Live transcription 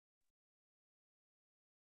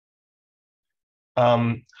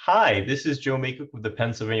Hi, this is Joe Makuk with the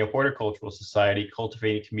Pennsylvania Horticultural Society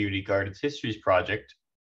Cultivating Community Gardens Histories Project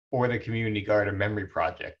or the Community Garden Memory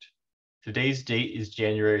Project. Today's date is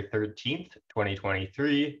January 13th,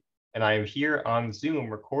 2023, and I am here on Zoom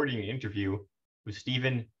recording an interview with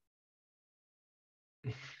Stephen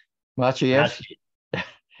Maciejewski. Maciej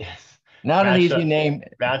yes, Not an easy name to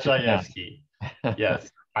pronounce. Maciejewski.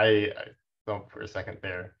 Yes, I thought for a second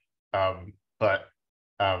there. But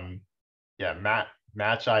yeah,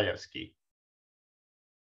 Maciejewski.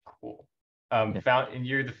 Cool. Yeah. And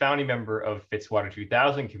you're the founding member of Fitzwater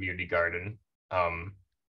 2000 Community Garden,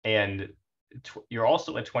 and you're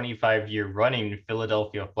also a 25-year running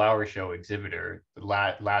Philadelphia Flower Show exhibitor.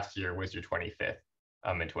 Last year was your 25th,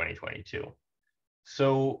 in 2022.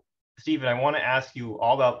 So, Stephen, I want to ask you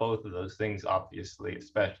all about both of those things, obviously,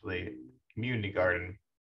 especially community garden.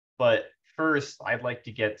 But first, I'd like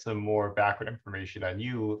to get some more background information on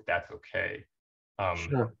you, if that's okay. Um,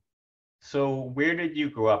 Sure. so where did you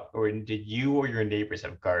grow up, or did you or your neighbors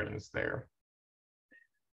have gardens there?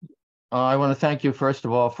 I want to thank you, first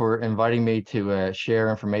of all, for inviting me to share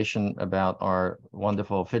information about our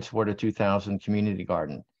wonderful Fitzwater 2000 community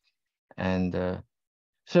garden. And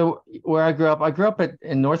so where I grew up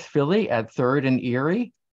in North Philly at 3rd and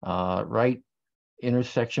Erie, right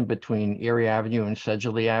intersection between Erie Avenue and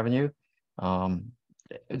Sedgley Avenue. Um,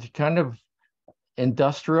 it's kind of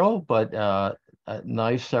industrial, but a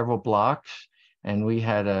nice several blocks. And we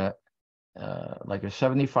had like a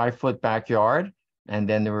 75-foot backyard, and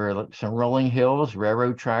then there were some rolling hills,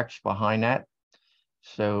 railroad tracks behind that.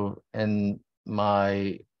 So, and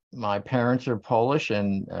my parents are Polish,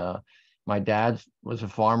 and my dad was a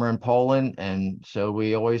farmer in Poland, and so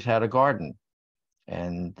we always had a garden.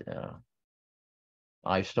 And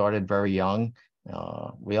I started very young.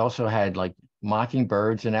 We also had like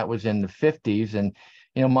mockingbirds, and that was in the 50s. And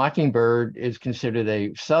mockingbird is considered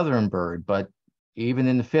a southern bird, but even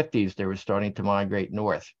in the 50s, they were starting to migrate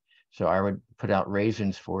north. So I would put out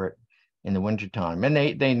raisins for it in the wintertime. And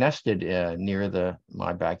they nested near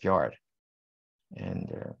my backyard. And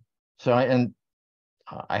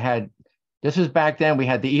I had, this was back then, we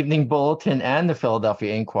had the Evening Bulletin and the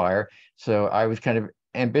Philadelphia Inquirer. So I was kind of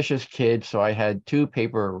ambitious kid. So I had 2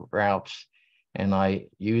 paper routes, and I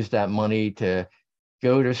used that money to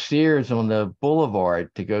go to Sears on the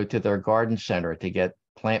boulevard to go to their garden center to get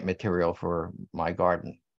plant material for my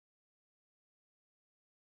garden.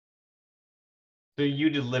 So you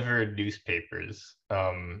delivered newspapers,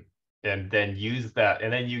 and then you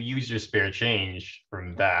use your spare change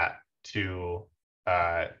from that to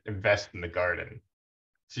invest in the garden.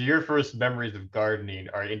 So your first memories of gardening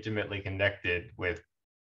are intimately connected with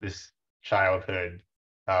this childhood,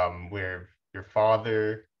 where your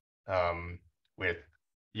father, with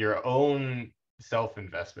your own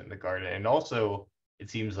self-investment in the garden, and also it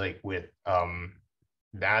seems like with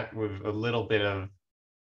that with a little bit of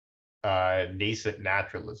nascent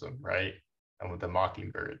naturalism, right? And with the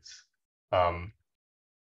mockingbirds. Um,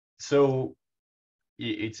 so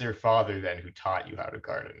it's your father then who taught you how to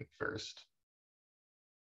garden first.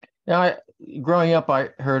 Now, growing up, I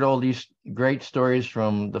heard all these great stories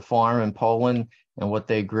from the farm in Poland and what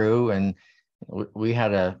they grew. And we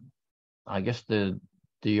had I guess the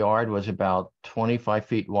yard was about 25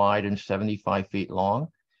 feet wide and 75 feet long.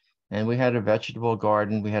 And we had a vegetable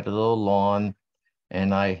garden. We had a little lawn.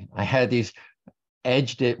 And I had these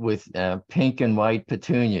edged it with pink and white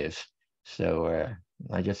petunias. So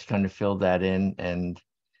I just kind of filled that in. And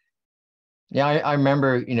yeah, I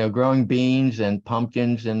remember, growing beans and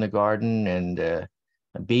pumpkins in the garden, and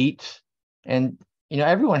beets. And,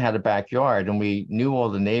 everyone had a backyard, and we knew all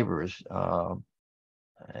the neighbors.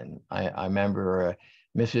 And I remember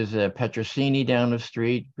Mrs. Petrosini down the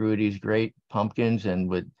street grew these great pumpkins and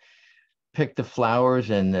would pick the flowers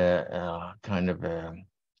and kind of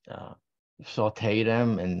saute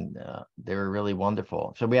them, and they were really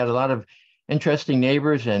wonderful. So we had a lot of interesting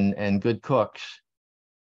neighbors and good cooks.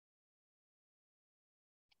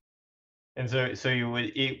 And so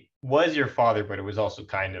it was your father, but it was also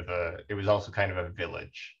kind of a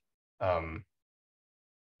village, um,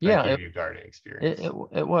 that Yeah, gave you gardening experience.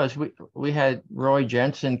 it was. We had Roy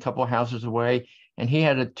Jensen a couple houses away, and he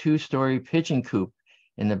had a 2-story pigeon coop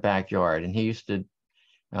in the backyard, and he used to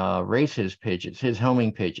raise his pigeons, his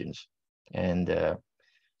homing pigeons. And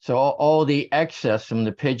so all the excess from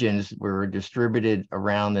the pigeons were distributed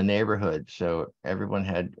around the neighborhood. So everyone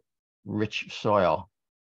had rich soil.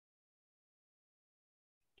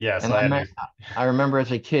 Yes, And I understand. I remember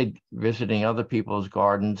as a kid visiting other people's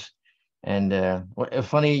gardens. And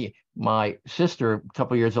funny, my sister, a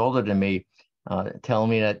couple years older than me, telling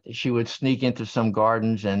me that she would sneak into some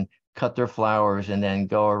gardens and cut their flowers and then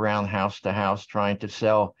go around house to house trying to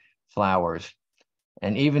sell flowers.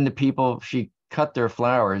 And even the people she cut their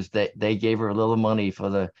flowers, they gave her a little money for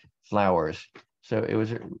the flowers. So it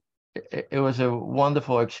was a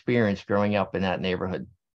wonderful experience growing up in that neighborhood.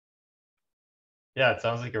 Yeah, it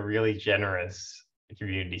sounds like a really generous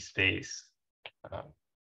community space. Um,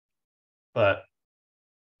 but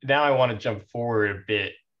now I want to jump forward a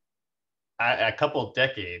bit, a couple of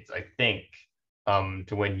decades, I think,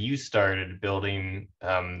 to when you started building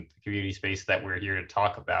the community space that we're here to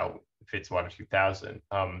talk about, Fitzwater 2000.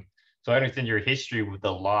 So I understand your history with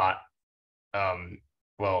the lot,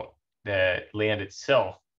 well, the land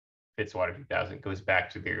itself, Fitzwater 2000, goes back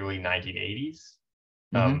to the early 1980s.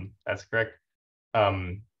 That's correct.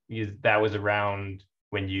 Because that was around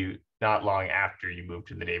when you, not long after you moved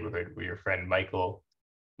to the neighborhood with your friend Michael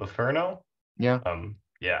LoFurno. Yeah.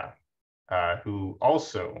 Yeah. Who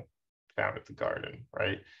also founded the garden,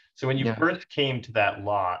 right? So when you Yeah. first came to that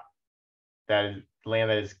lot, that is land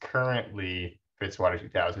that is currently Fitzwater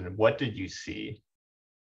 2000, what did you see?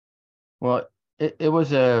 Well, it was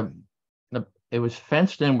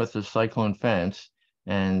fenced in with a cyclone fence,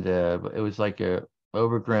 and it was like a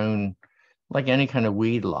overgrown, like any kind of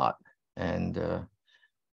weed lot. And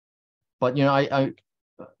but I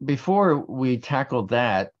before we tackled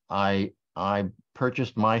that, I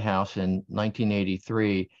purchased my house in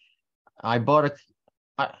 1983. I bought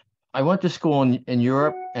a I went to school in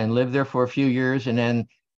Europe and lived there for a few years, and then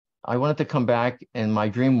I wanted to come back, and my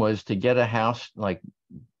dream was to get a house like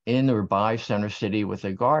in or by Center City with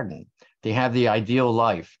a garden. They have the ideal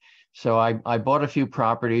life. So I bought a few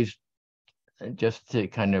properties just to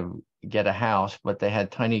kind of get a house, but they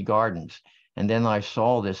had tiny gardens. And then I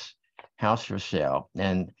saw this house for sale.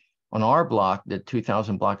 And on our block, the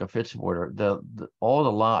 2000 block of Fitzwater, all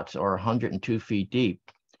the lots are 102 feet deep.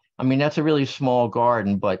 I mean, that's a really small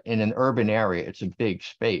garden, but in an urban area, it's a big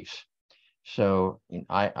space. So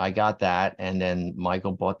I got that. And then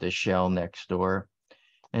Michael bought this shell next door.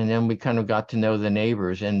 And then we kind of got to know the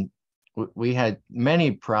neighbors, and we had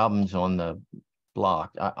many problems on the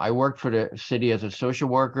block. I worked for the city as a social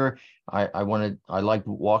worker. I liked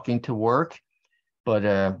walking to work,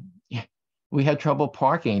 but we had trouble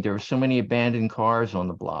parking. There were so many abandoned cars on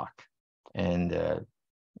the block, and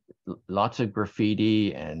lots of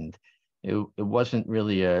graffiti, and it wasn't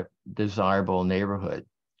really a desirable neighborhood.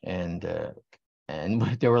 And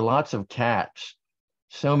there were lots of cats,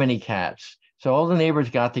 so many cats. So all the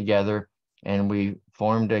neighbors got together and we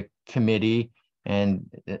formed a committee, and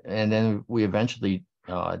then we eventually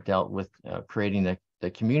dealt with creating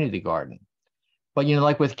the community garden. But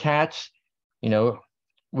like with cats,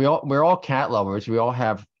 we're all cat lovers. We all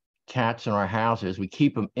have cats in our houses. We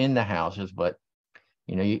keep them in the houses, but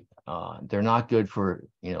they're not good for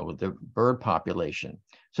the bird population.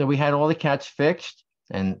 So we had all the cats fixed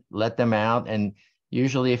and let them out. And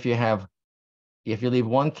usually, if you leave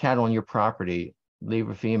one cat on your property, leave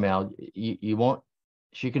a female, you won't,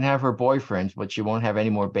 she can have her boyfriends, but she won't have any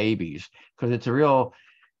more babies, because it's a real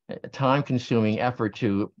time consuming effort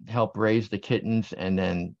to help raise the kittens and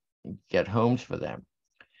then get homes for them.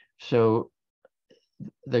 So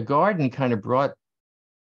the garden kind of brought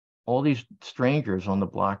all these strangers on the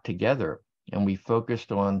block together, and we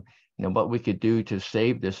focused on what we could do to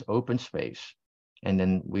save this open space. And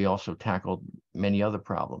then we also tackled many other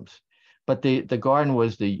problems. But the garden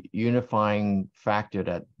was the unifying factor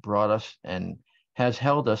that brought us and has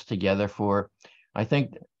held us together for, I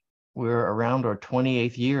think we're around our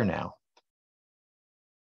 28th year now.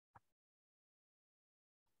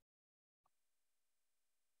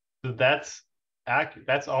 So that's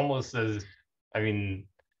almost as, I mean,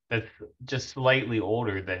 that's just slightly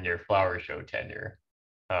older than your flower show tenure.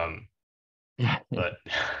 But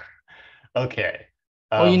okay.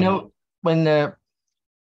 Well, when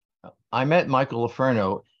I met Michael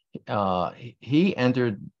LoFurno, he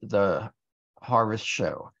entered the harvest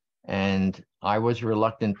show, and I was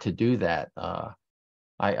reluctant to do that.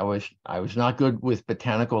 I was not good with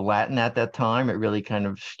botanical Latin at that time. It really kind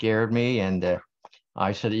of scared me, and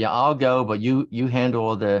I said, "Yeah, I'll go, but you handle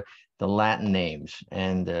all the Latin names."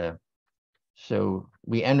 And so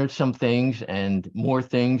we entered some things and more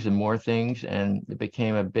things and more things, and it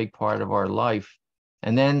became a big part of our life.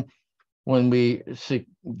 And then when we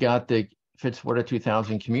got the Fitzwater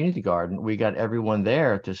 2000 community garden, we got everyone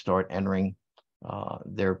there to start entering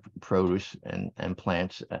their produce and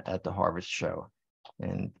plants at the harvest show.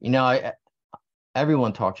 And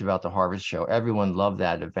everyone talks about the harvest show. Everyone loved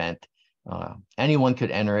that event. Anyone could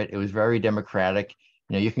enter it. It was very democratic.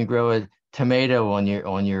 You can grow a tomato on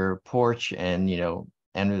your porch and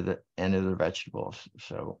enter the vegetables.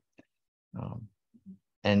 So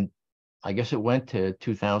and I guess it went to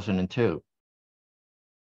 2002.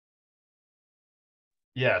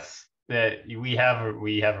 Yes, that we have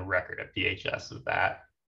a record at PHS of that.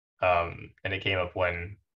 And it came up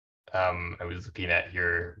when I was looking at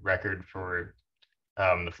your record for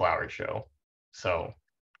the flower show. So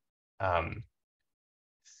um,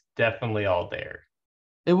 it's definitely all there.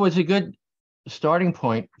 It was a good starting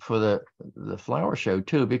point for the flower show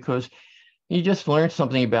too, because you just learned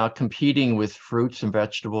something about competing with fruits and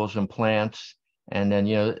vegetables and plants. And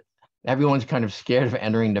then, everyone's kind of scared of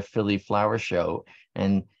entering the Philly flower show.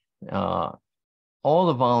 And uh, all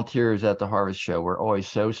the volunteers at the harvest show were always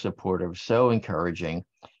so supportive, so encouraging,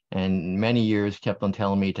 and many years kept on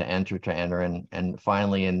telling me to enter. And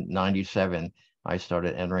finally in 97, I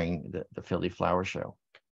started entering the Philly flower show.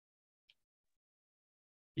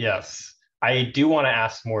 Yes, I do want to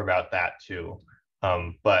ask more about that too.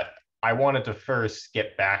 But I wanted to first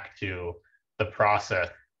get back to the process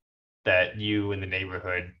that you and the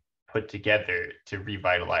neighborhood put together to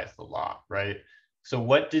revitalize the lot, right? So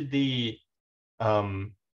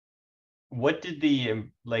um what did the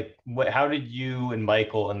like what how did you and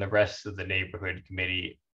Michael and the rest of the neighborhood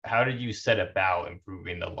committee, how did you set about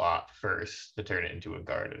improving the lot first to turn it into a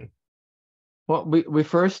garden? Well, we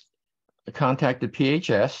first contacted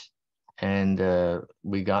PHS, and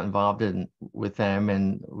we got involved with them,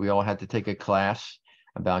 and we all had to take a class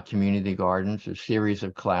about community gardens, a series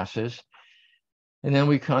of classes. And then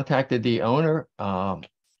we contacted the owner,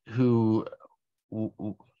 who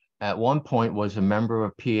at one point was a member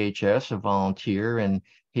of PHS, a volunteer, and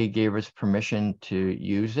he gave us permission to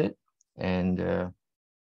use it. And and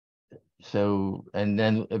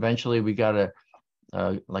then eventually we got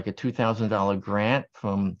like a $2,000 grant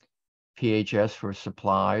from PHS for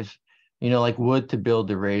supplies, like wood to build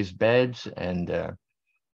the raised beds, and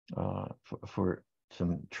for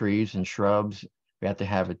some trees and shrubs. We had to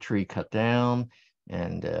have a tree cut down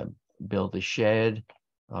and build a shed,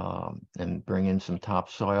 and bring in some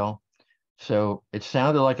topsoil. So it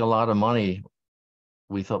sounded like a lot of money.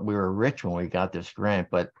 We thought we were rich when we got this grant,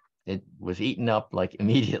 but it was eaten up like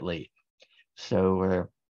immediately. So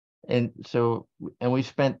and we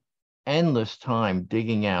spent endless time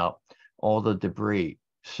digging out all the debris.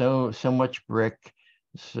 So much brick,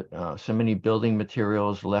 so many building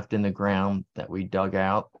materials left in the ground that we dug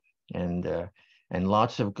out, and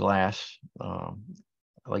lots of glass.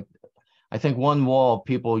 Like I think one wall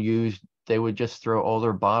people used, they would just throw all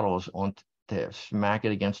their bottles on to smack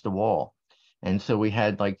it against the wall, and so we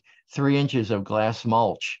had like 3 inches of glass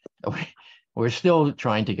mulch. We're still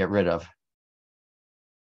trying to get rid of.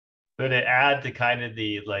 So to add to kind of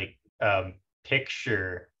the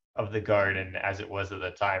picture of the garden as it was at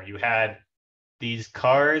the time, you had these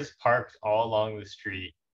cars parked all along the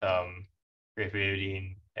street,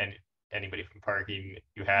 prohibiting and anybody from parking.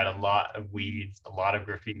 You had a lot of weeds, a lot of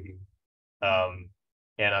graffiti, and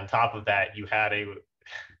on top of that, you had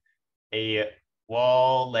a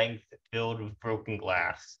wall length filled with broken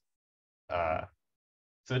glass.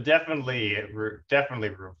 So definitely room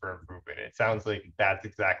for improvement. It sounds like that's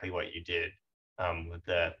exactly what you did, with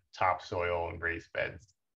the topsoil and raised beds,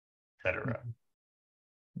 etc.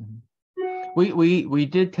 We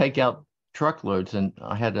did take out truckloads, and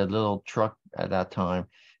I had a little truck at that time.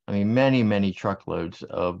 I mean, many truckloads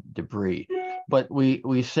of debris, but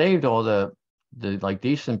we saved all the like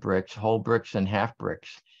decent bricks, whole bricks and half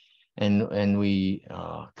bricks. And we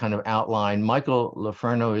kind of outlined. Michael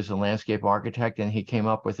LoFurno is a landscape architect, and he came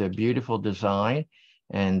up with a beautiful design.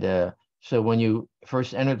 And so when you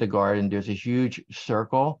first enter the garden, there's a huge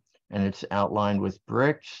circle, and it's outlined with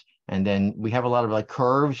bricks. And then we have a lot of like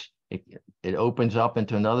curves. It opens up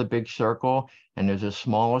into another big circle, and there's a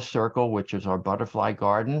smaller circle, which is our butterfly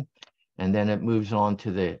garden. And then it moves on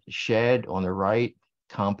to the shed on the right,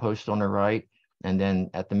 compost on the right. And then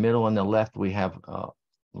at the middle and the left, we have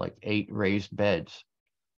like 8 raised beds.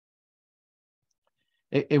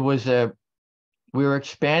 We were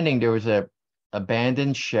expanding. There was a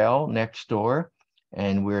abandoned shell next door,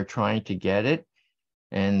 and we were trying to get it,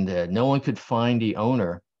 and no one could find the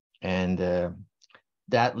owner. And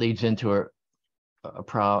that leads into a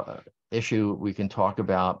issue we can talk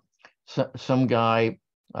about. Some guy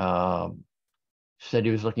said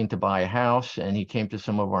he was looking to buy a house, and he came to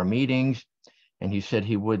some of our meetings, and he said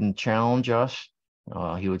he wouldn't challenge us.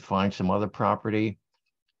 He would find some other property.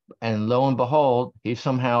 And lo and behold, he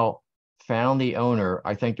somehow found the owner.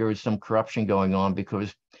 I think there was some corruption going on,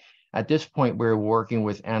 because at this point we were working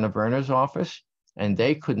with Anna Werner's office, and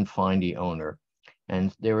they couldn't find the owner.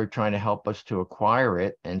 And they were trying to help us to acquire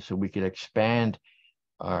it, and so we could expand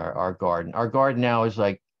our garden. Our garden now is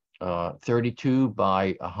like 32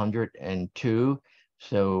 by 102.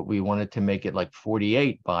 So we wanted to make it like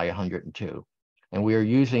 48 by 102. And we were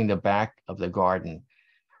using the back of the garden.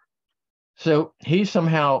 So he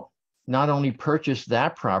somehow not only purchased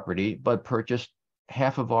that property, but purchased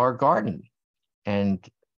half of our garden. And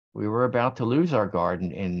we were about to lose our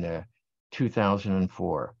garden in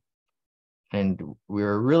 2004. And we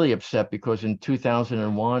were really upset because in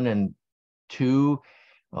 2001 and 2,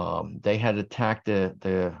 they had attacked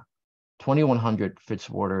the 2100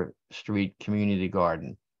 Fitzwater Street community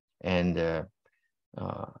garden. And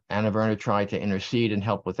Anna Verna tried to intercede and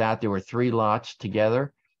help with that. There were 3 lots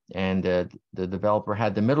together, and the developer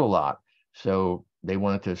had the middle lot. So they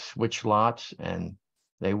wanted to switch lots, and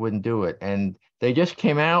they wouldn't do it. And they just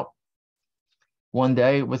came out one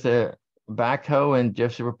day with a backhoe and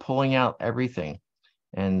just were pulling out everything.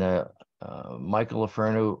 And Michael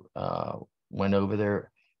LoFurno went over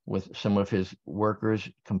there with some of his workers,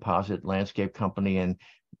 composite landscape company, and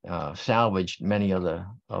salvaged many of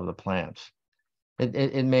the plants.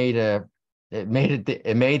 It made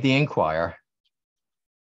the Inquirer.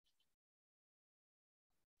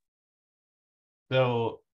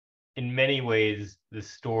 So in many ways, the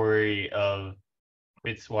story of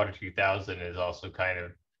Fitzwater 2000 is also kind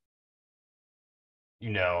of, you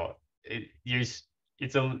know, you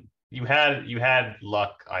had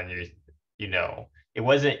luck on your, it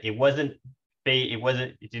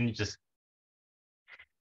didn't just,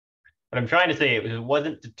 what I'm trying to say, it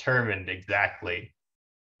wasn't determined exactly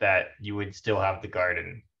that you would still have the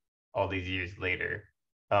garden all these years later.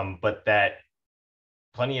 But that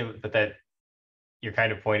you're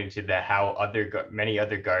kind of pointing to that how many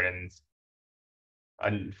other gardens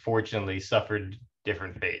unfortunately suffered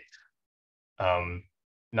different fates.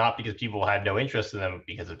 Not because people had no interest in them, but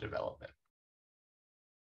because of development.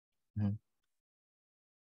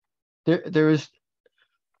 There was,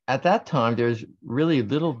 at that time, there's really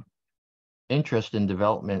little interest in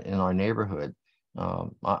development in our neighborhood.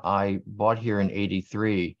 I bought here in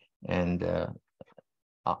 '83, and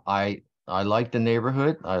I liked the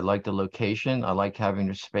neighborhood. I liked the location. I liked having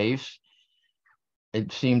the space.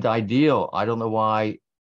 It seemed ideal. I don't know why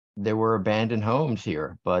there were abandoned homes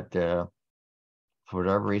here, but for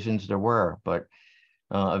whatever reasons there were. But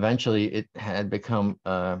eventually it had become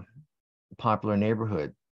a popular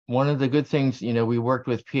neighborhood. One of the good things, we worked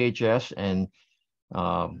with PHS and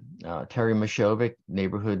Terry Maciejewski,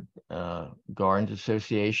 Neighborhood Gardens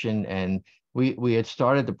Association, and we had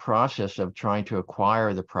started the process of trying to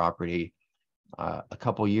acquire the property a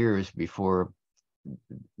couple years before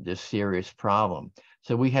this serious problem.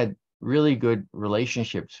 So we had really good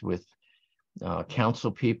relationships with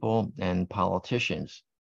council people and politicians.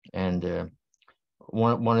 And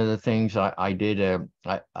one of the things I did,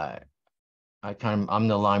 I'm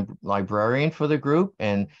the librarian for the group,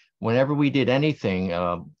 and whenever we did anything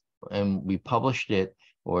and we published it,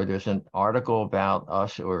 or there's an article about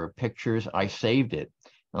us or pictures, I saved it.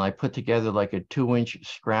 And I put together like a 2-inch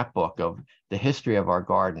scrapbook of the history of our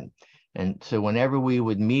garden. And so whenever we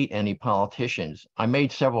would meet any politicians, I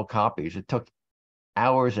made several copies. It took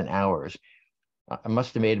hours and hours. I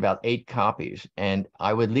must have made about 8 copies, and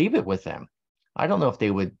I would leave it with them. I don't know if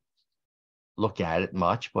they would look at it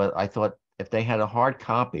much, but I thought if they had a hard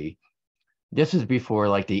copy, this is before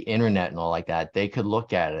like the internet and all like that, they could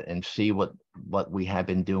look at it and see what we had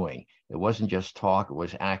been doing. It wasn't just talk, it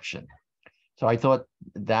was action. So I thought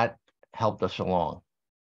that helped us along.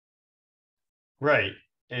 Right.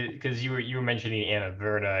 Because you were mentioning Anna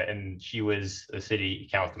Verna, and she was a city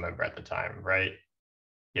council member at the time, right?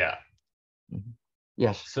 Yeah. Mm-hmm.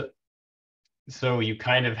 Yes. So you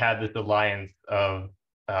kind of had this alliance of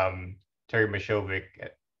Terry Maciejewski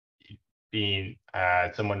being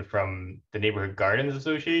someone from the Neighborhood Gardens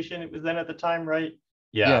Association, it was then at the time, right?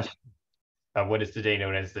 Yeah. Yes. What is today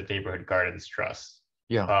known as the Neighborhood Gardens Trust.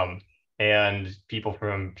 Yeah. And people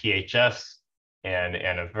from PHS and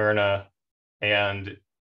Anna Verna, and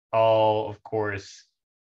all, of course,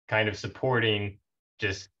 kind of supporting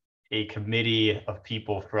just a committee of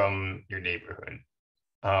people from your neighborhood.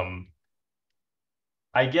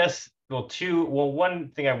 I guess, one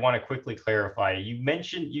thing I want to quickly clarify, you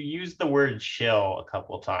used the word shell a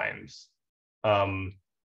couple times. And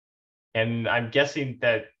I'm guessing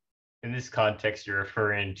that in this context, you're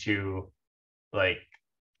referring to like,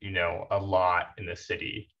 a lot in the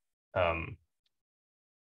city.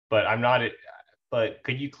 But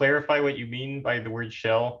could you clarify what you mean by the word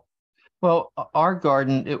shell? Well, our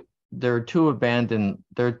garden, there are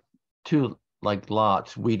 2 like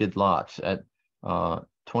lots, weeded lots at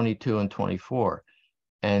 22 and 24.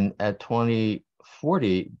 And at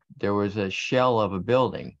 2040, there was a shell of a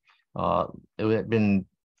building. It had been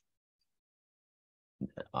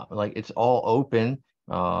like, it's all open.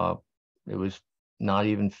 It was not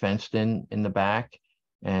even fenced in the back.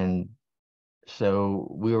 And so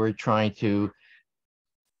we were trying to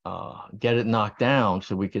get it knocked down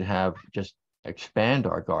so we could have just expand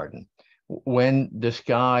our garden. When this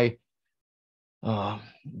guy,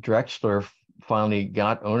 Drexler, finally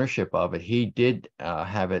got ownership of it, he did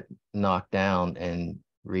have it knocked down and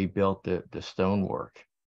rebuilt the stonework.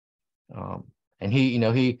 And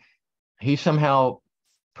he somehow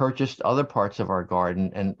purchased other parts of our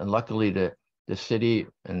garden, and luckily the city,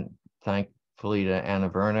 and thankfully to Anna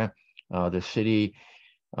Verna, the city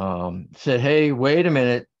said, "Hey, wait a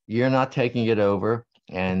minute, you're not taking it over."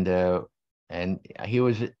 And he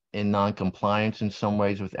was in non-compliance in some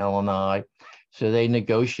ways with L&I, so they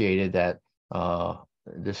negotiated that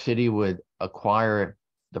the city would acquire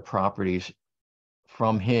the properties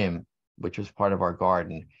from him, which was part of our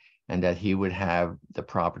garden, and that he would have the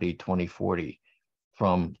property 2040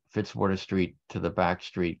 from Fitzwater Street to the back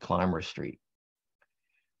street, Clymer Street.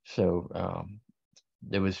 So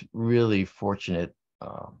it was really fortunate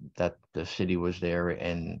that the city was there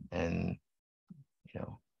and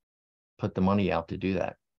put the money out to do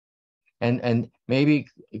that. And maybe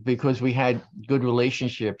because we had good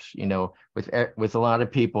relationships, with a lot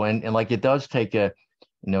of people, and like it does take a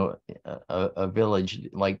village.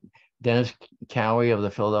 Like Dennis Cowie of the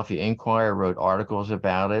Philadelphia Inquirer wrote articles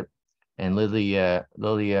about it, and Libby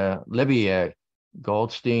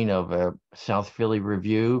Goldstein of South Philly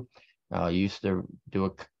Review used to do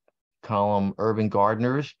a column, Urban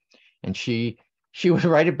Gardeners, and she would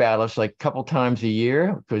write about us like a couple times a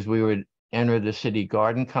year, because we would enter the city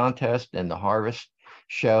garden contest and the harvest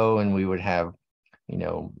show, and we would have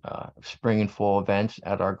spring and fall events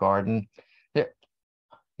at our garden.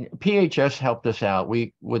 PHS helped us out.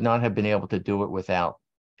 We would not have been able to do it without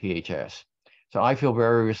PHS. So I feel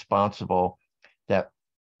very responsible that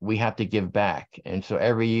we have to give back. And so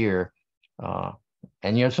every year,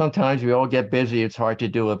 and sometimes we all get busy, it's hard to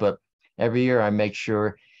do it, but every year I make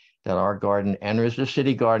sure that our garden enters the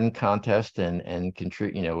city garden contest and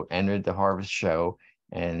contribute, entered the harvest show.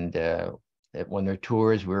 And when there are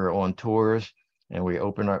tours, we're on tours, and we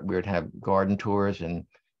would have garden tours and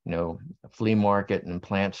flea market and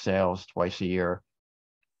plant sales twice a year.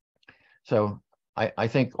 So I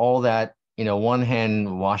think all that, one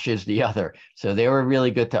hand washes the other. So they were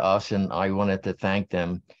really good to us, and I wanted to thank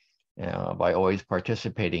them by always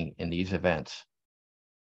participating in these events.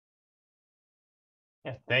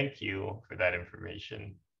 Yeah, thank you for that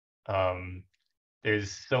information.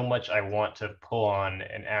 There's so much I want to pull on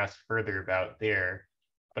and ask further about there,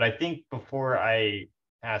 but I think before I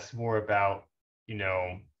ask more about,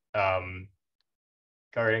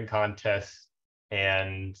 garden contests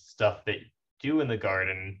and stuff that you do in the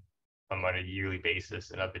garden on a yearly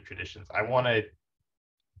basis and other traditions, I want to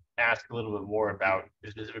ask a little bit more about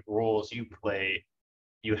the specific roles you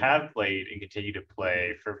have played and continue to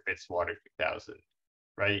play for Fitzwater 2000.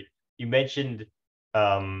 Right? You mentioned,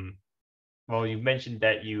 you mentioned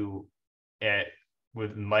that you,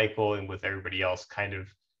 with Michael and with everybody else, kind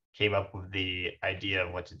of came up with the idea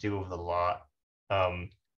of what to do with the lot.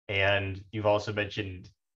 And you've also mentioned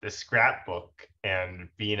the scrapbook and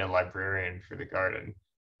being a librarian for the garden.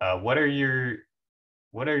 What are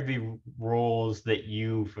the roles that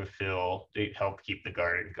you fulfill to help keep the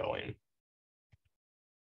garden going?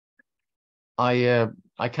 I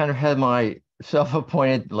kind of had my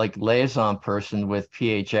self-appointed like liaison person with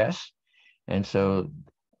PHS, and so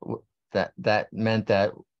that meant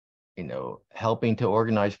that helping to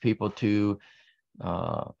organize people to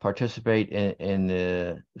participate in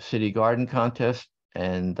the city garden contest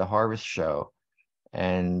and the harvest show,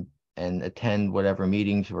 and attend whatever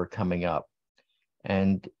meetings were coming up.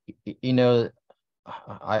 And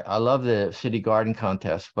I love the city garden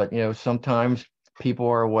contest, but sometimes people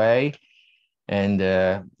are away, and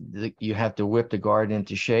you have to whip the garden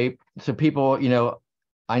into shape. So people,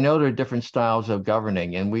 I know there are different styles of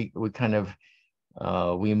governing, and we kind of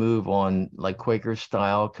we move on like Quaker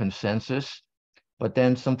style consensus, but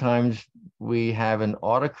then sometimes we have an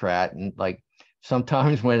autocrat, and like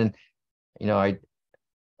sometimes when I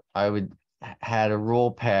would had a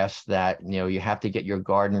rule passed that you have to get your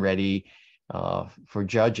garden ready for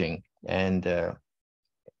judging, and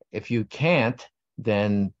if you can't,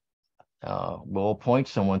 then we'll appoint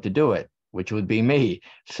someone to do it, which would be me.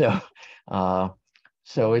 So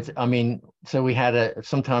so we had a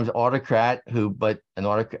sometimes autocrat but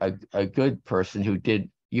a good person who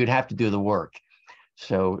you'd have to do the work.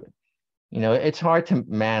 So it's hard to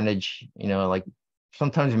manage, like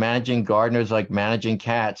sometimes managing gardeners, like managing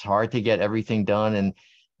cats, hard to get everything done, and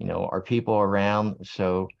are people around.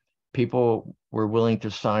 So people were willing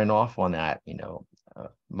to sign off on that,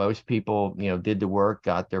 most people, did the work,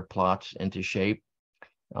 got their plots into shape.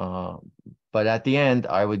 But at the end,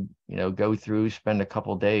 I would, go through, spend a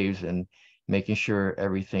couple days and making sure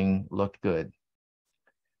everything looked good.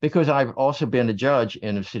 Because I've also been a judge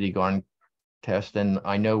in a city garden test, and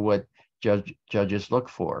I know what judges look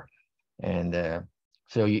for. And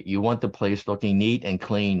so you want the place looking neat and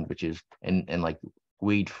clean, which is, and like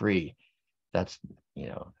weed free. That's,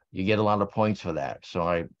 you get a lot of points for that. So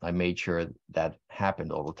I made sure that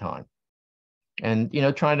happened all the time. And,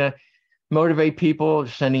 trying to motivate people,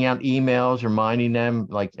 sending out emails, reminding them,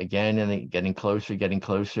 like, again, and getting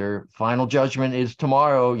closer. Final judgment is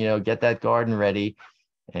tomorrow, get that garden ready.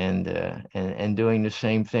 And doing the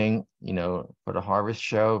same thing, for the harvest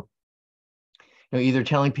show. Either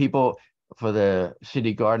telling people for the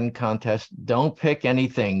city garden contest, don't pick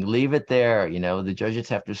anything, leave it there. The judges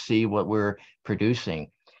have to see what we're producing.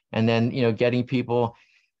 And then, getting people,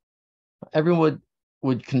 everyone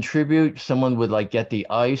would contribute. Someone would like get the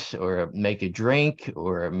ice or make a drink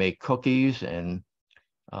or make cookies and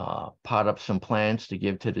pot up some plants to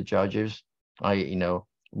give to the judges.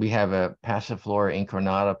 We have a Passiflora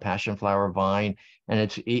incarnata passion flower vine, and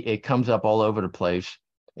it comes up all over the place.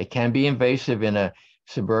 It can be invasive in a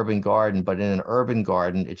suburban garden, but in an urban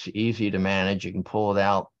garden, it's easy to manage. You can pull it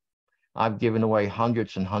out. I've given away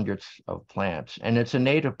hundreds and hundreds of plants, and it's a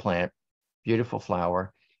native plant, beautiful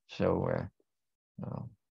flower. So,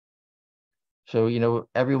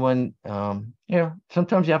 everyone,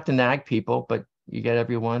 sometimes you have to nag people, but you get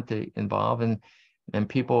everyone to involve, and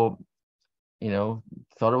people,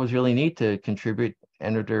 thought it was really neat to contribute,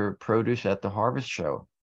 enter their produce at the harvest show.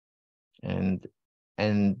 And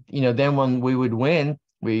then when we would win,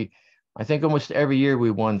 I think almost every year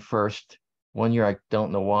we won first. One year, I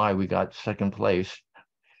don't know why, we got second place.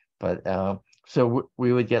 But so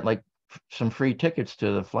we would get like some free tickets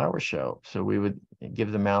to the flower show. So we would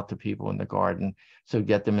give them out to people in the garden, so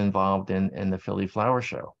get them involved in the Philly Flower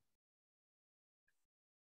Show.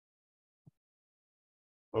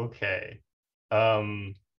 Okay.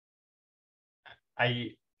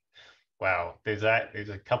 Wow, there's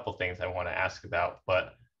a couple things I want to ask about,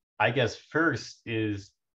 but I guess first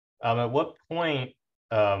is, at what point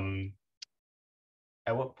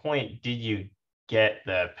did you get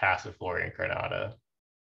the Passiflora incarnata?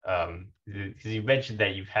 Because you mentioned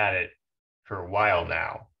that you've had it for a while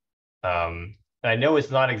now. And I know it's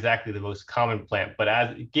not exactly the most common plant,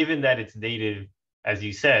 but given that it's native, as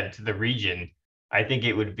you said, to the region, I think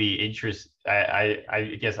it would be interesting.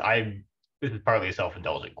 I guess this is partly a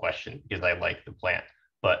self-indulgent question because I like the plant,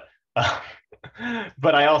 but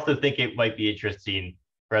but I also think it might be interesting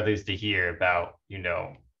for others to hear about,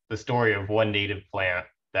 the story of one native plant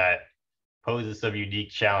that poses some unique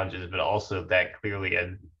challenges, but also that clearly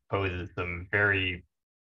poses some very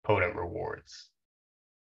potent rewards.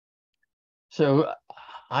 So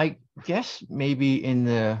I guess maybe in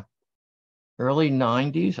the early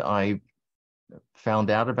 90s, I found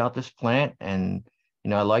out about this plant, and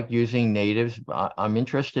I like using natives. I'm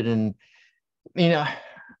interested in, a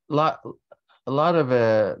lot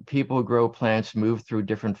of people who grow plants move through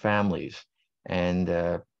different families, and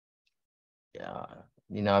I've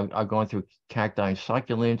gone through cacti and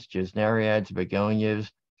succulents, Gesneriads, begonias,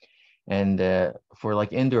 and for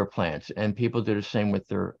like indoor plants, and people do the same with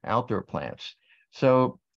their outdoor plants.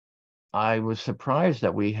 So I was surprised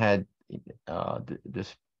that we had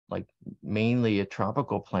this, like, mainly a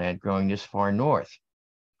tropical plant growing this far north.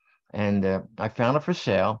 And I found it for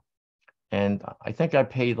sale, and I think I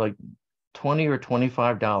paid like $20 or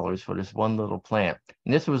 $25 for this one little plant.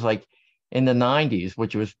 And this was like in the 90s,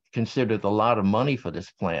 which was considered a lot of money for this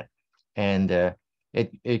plant. And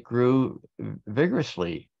it grew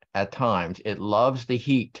vigorously at times. It loves the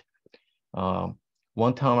heat.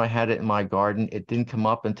 One time I had it in my garden, it didn't come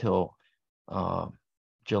up until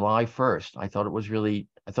July 1st. I thought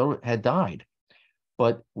it had died.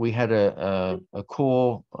 But we had a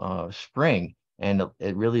cool spring, and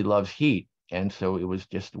it really loves heat. And so it was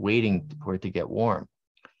just waiting for it to get warm.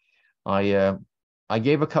 I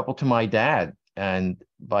gave a couple to my dad, and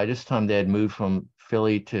by this time they had moved from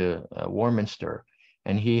Philly to Warminster,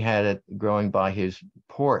 and he had it growing by his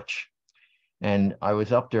porch. And I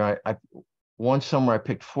was up there. One summer I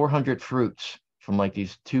picked 400 fruits from like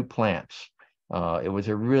these two plants. It was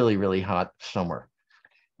a really, really hot summer.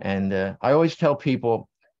 And I always tell people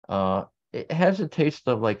it has a taste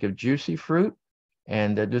of like a juicy fruit,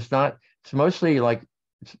 and it's mostly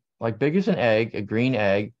it's like big as an egg, a green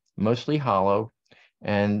egg, mostly hollow.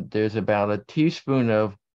 And there's about a teaspoon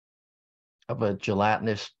of a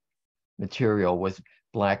gelatinous material with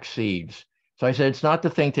black seeds. So I said, it's not the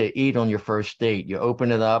thing to eat on your first date. You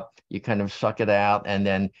open it up, you kind of suck it out, and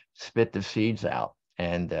then spit the seeds out.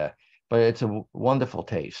 And but it's a wonderful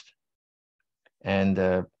taste. And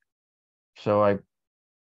so I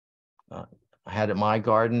had it in my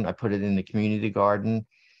garden. I put it in the community garden,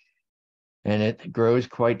 and it grows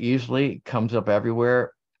quite easily. It comes up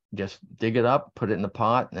everywhere. Just dig it up, put it in the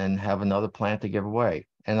pot, and have another plant to give away.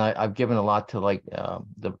 And I've given a lot to like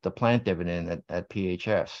the plant dividend at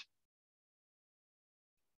PHS.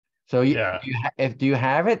 So Yeah. do you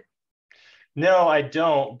have it? No, I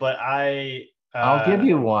don't, but I'll give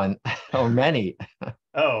you one or many.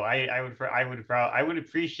 oh, I would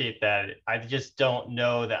appreciate that. I just don't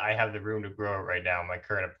know that I have the room to grow it right now in my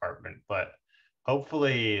current apartment, but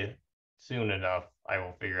hopefully soon enough I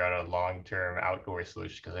will figure out a long-term outdoor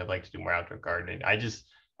solution because I'd like to do more outdoor gardening.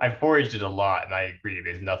 I've foraged it a lot and I agree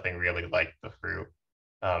there's nothing really like the fruit.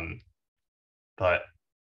 Um, but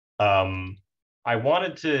um I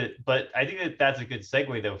wanted to, but I think that that's a good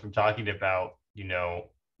segue though from talking about,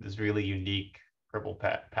 this really unique purple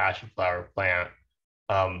passion flower plant,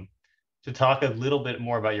 um, to talk a little bit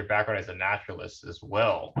more about your background as a naturalist as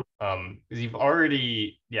well. Because you've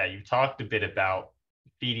talked a bit about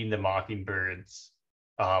feeding the mockingbirds,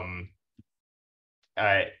 um,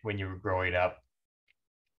 when you were growing up,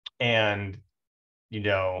 and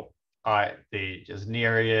the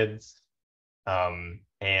Gesneriads,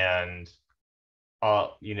 and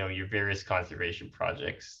your various conservation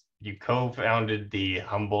projects. You co-founded the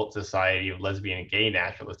Humboldt Society of Lesbian and Gay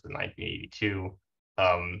Naturalists in 1982,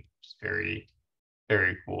 which is very,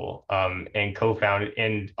 very cool. And co-founded,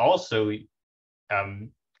 and also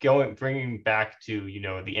bringing back to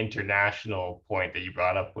the international point that you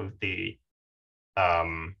brought up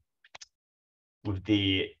um, with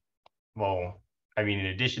the well, I mean, in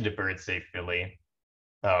addition to Bird Safe Philly,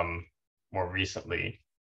 more recently,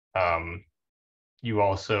 um, you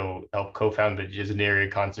also helped co-found the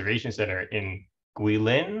Gesneriad Conservation Center in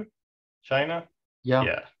Guilin, China. Yeah.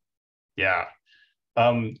 Yeah, yeah.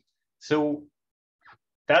 Um, so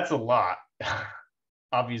that's a lot,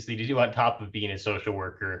 obviously, to do on top of being a social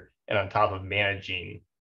worker and on top of managing,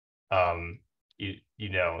 um,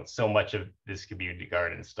 so much of this community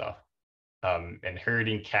garden stuff, and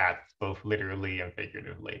herding cats, both literally and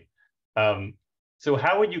figuratively. Um, so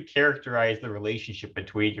how would you characterize the relationship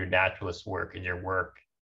between your naturalist work and your work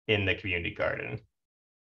in the community garden?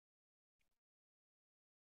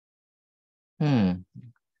 Hmm.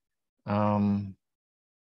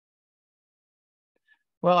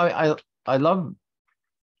 Well, I love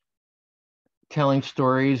telling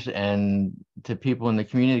stories and to people in the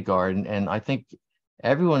community garden, and I think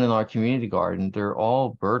everyone in our community garden, they're all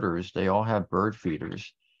birders. They all have bird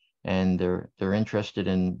feeders, and they're interested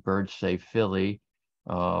in Bird Safe Philly.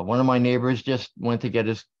 One of my neighbors just went to get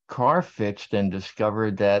his car fixed and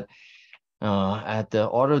discovered that at the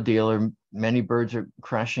auto dealer, many birds are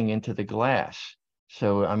crashing into the glass.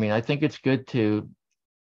 So, I mean, I think it's good to,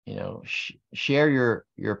 share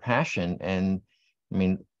your passion, and I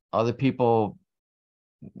mean, other people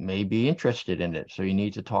may be interested in it, so you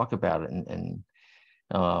need to talk about it. And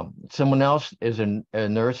someone else is a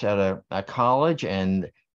nurse at a college, and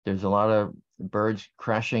there's a lot of birds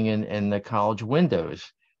crashing in the college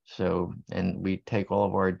windows. So, and we take all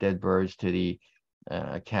of our dead birds to the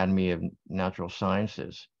Academy of Natural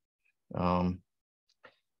Sciences.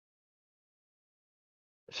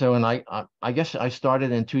 So, and I guess I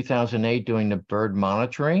started in 2008 doing the bird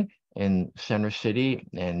monitoring in Center City,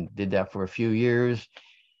 and did that for a few years,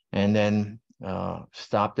 and then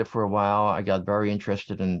stopped it for a while. I got very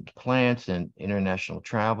interested in plants and international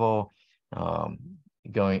travel,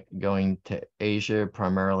 going to Asia,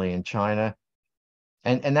 primarily in China.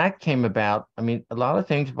 And that came about, I mean, a lot of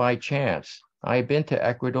things by chance. I had been to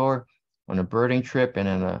Ecuador on a birding trip and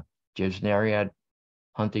on a Gesneriad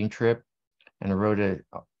hunting trip, and I wrote a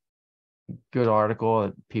good article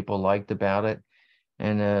that people liked about it.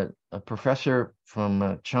 And a professor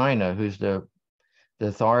from China, who's the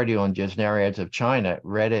authority on Gesneriads of China,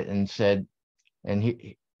 read it and said, and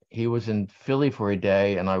he was in Philly for a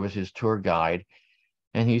day, and I was his tour guide.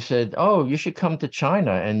 And he said, "Oh, you should come to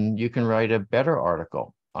China and you can write a better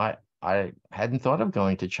article." I hadn't thought of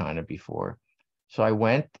going to China before. So I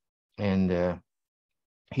went, and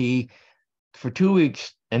he, for 2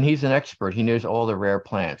 weeks, and he's an expert. He knows all the rare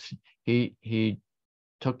plants. He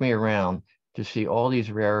took me around to see all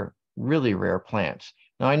these rare, really rare plants.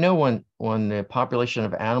 Now, I know when the population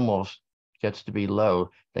of animals gets to be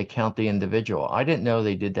low, they count the individual. I didn't know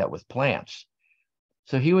they did that with plants.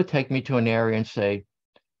 So he would take me to an area and say,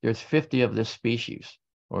 there's 50 of this species,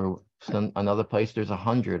 or another place there's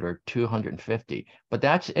 100 or 250, but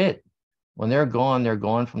that's it. when they're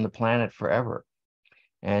gone from the planet forever.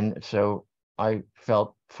 And so I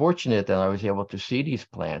felt fortunate that I was able to see these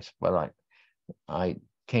plants, but I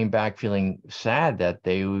came back feeling sad that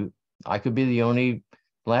I could be the only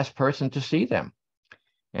last person to see them.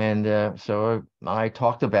 And so I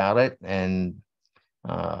talked about it and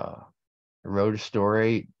wrote a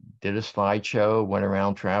story, did a slideshow, went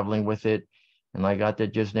around traveling with it, and I got the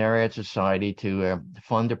Gesneriad Society to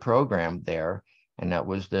fund a program there, and that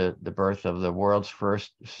was the birth of the world's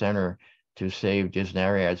first center to save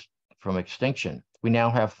Gesneriads from extinction. We now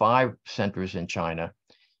have 5 centers in China,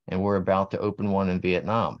 and we're about to open one in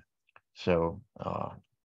Vietnam. So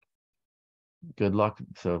good luck.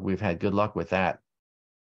 So we've had good luck with that.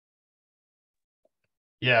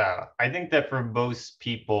 Yeah, I think that for most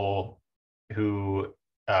people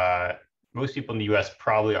most people in the US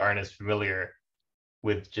probably aren't as familiar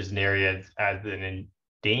with Gesneriads as an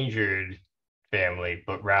endangered family,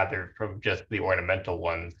 but rather from just the ornamental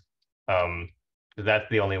ones. Those are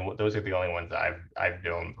the only ones I've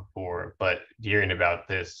known before. But hearing about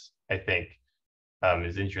this, I think,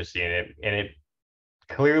 is interesting, and it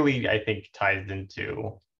clearly, I think, ties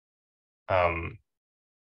into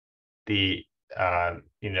the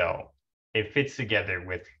it fits together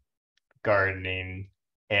with gardening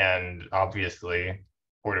and obviously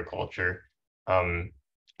horticulture, and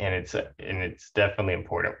it's definitely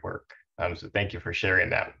important work. So thank you for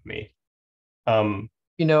sharing that with me.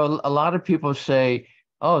 A lot of people say,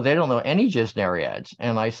 oh, they don't know any Gesneriads.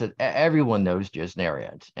 And I said, everyone knows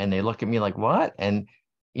Gesneriads. And they look at me like, what? And,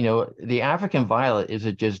 the African violet is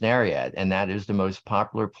a Gesneriad, and that is the most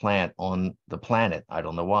popular plant on the planet. I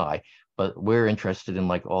don't know why, but we're interested in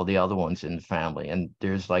like all the other ones in the family. And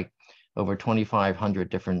there's like over 2,500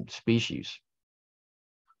 different species.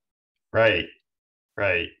 Right.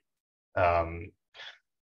 Plant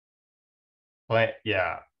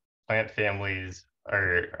families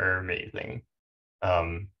are amazing.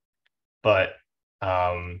 But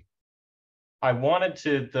I wanted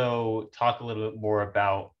to, though, talk a little bit more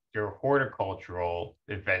about your horticultural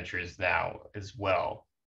adventures now as well.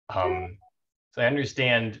 So I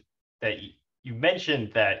understand that you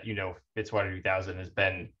mentioned that, Fitzwater 2000 has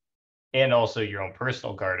been, and also your own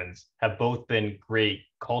personal gardens have both been great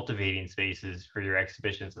cultivating spaces for your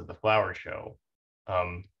exhibitions at the flower show,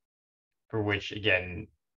 for which, again,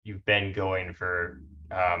 you've been going for,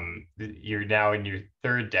 you're now in your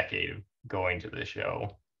 3rd decade of going to the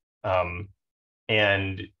show.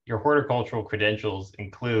 And your horticultural credentials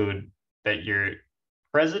include that you're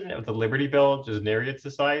president of the Liberty Bell Gesneriad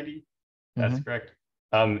Society. That's correct.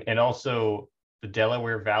 And also the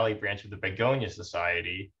Delaware Valley branch of the Begonia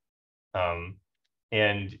Society.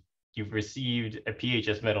 And you've received a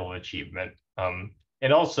PHS Medal of Achievement.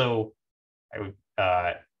 And also,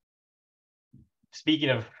 speaking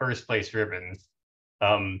of first place ribbons,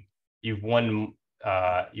 you've won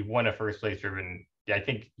a first place ribbon, I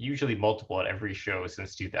think usually multiple at every show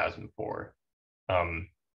since 2004.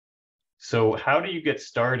 So how do you get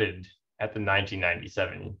started at the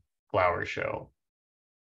 1997 flower show?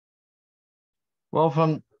 Well,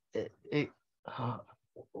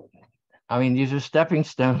 these are stepping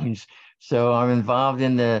stones. So I'm involved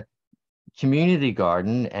in the community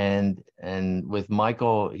garden, and with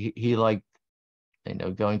Michael, he liked,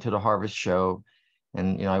 going to the harvest show,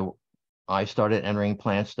 and I started entering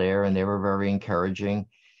plants there, and they were very encouraging.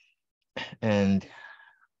 And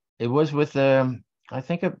it was with I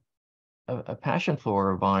think a passion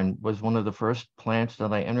flora vine was one of the first plants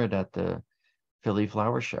that I entered at the Philly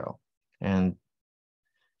Flower Show. And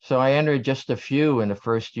so I entered just a few in the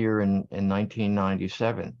first year in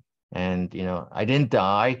 1997. And, I didn't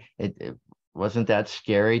die. It wasn't that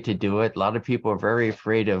scary to do it. A lot of people are very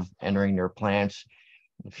afraid of entering their plants,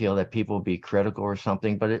 feel that people will be critical or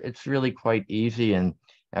something, but it's really quite easy, and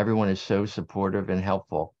everyone is so supportive and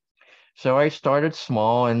helpful. So I started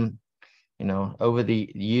small, and, over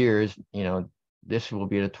the years, this will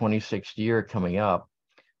be the 26th year coming up.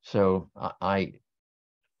 So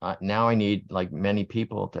now I need like many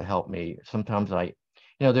people to help me. Sometimes there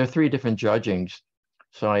are 3 different judgings.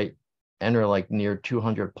 So I enter like near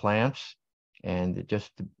 200 plants, and it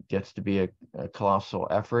just gets to be a colossal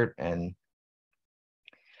effort. And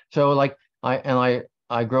so like I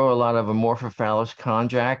grow a lot of Amorphophallus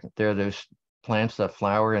konjac. They're those plants that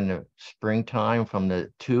flower in the springtime from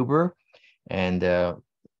the tuber, and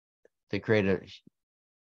they create an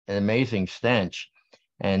amazing stench.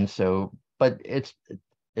 And so, but it's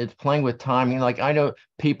playing with timing. Like I know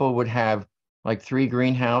people would have like 3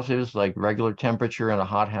 greenhouses, like regular temperature and a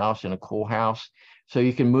hot house and a cool house. So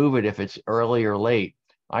you can move it if it's early or late.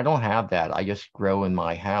 I don't have that. I just grow in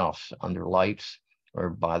my house under lights or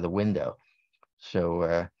by the window.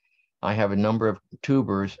 So I have a number of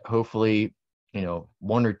tubers. Hopefully, you know,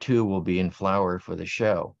 1 or 2 will be in flower for the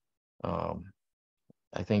show.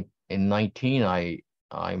 I think in 19,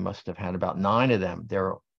 I must have had about 9 of them.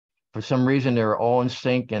 They're, for some reason, they're all in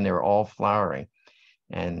sync and they're all flowering.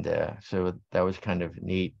 And so that was kind of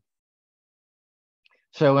neat.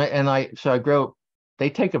 So, I grow, they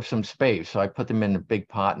take up some space. So I put them in a big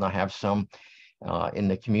pot, and I have some in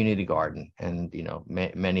the community garden, and, you know,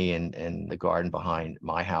 many in the garden behind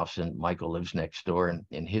my house, and Michael lives next door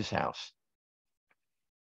in his house.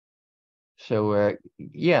 So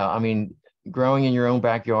yeah, I mean, growing in your own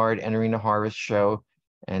backyard, entering the harvest show,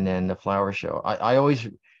 and then the flower show. I always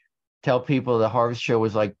tell people the harvest show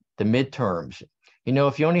was like the midterms. You know,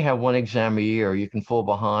 if you only have 1 exam a year, you can fall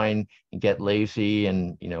behind and get lazy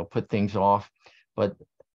and, you know, put things off. But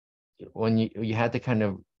when you had to kind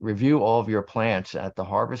of review all of your plants at the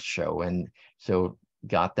harvest show, and so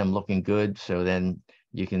got them looking good, so then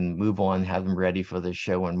you can move on, have them ready for the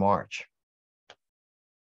show in March.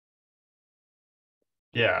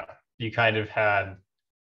 Yeah, you kind of had,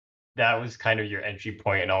 that was kind of your entry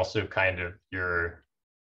point, and also kind of your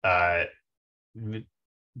uh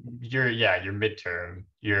your midterm.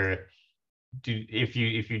 If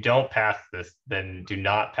you don't pass this, then do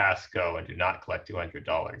not pass go, and do not collect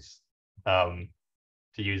 $200.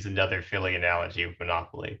 To use another Philly analogy of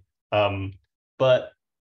Monopoly. But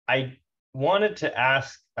I wanted to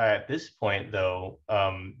ask at this point, though,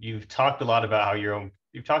 you've talked a lot about how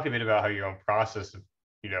you've talked a bit about how your own process of,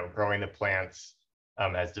 you know, growing the plants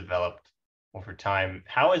has developed over time.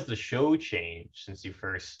 How has the show changed since you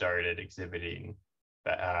first started exhibiting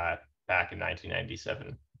back in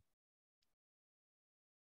 1997?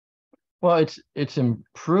 Well, it's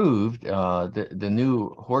improved. The new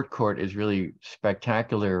Hort Court is really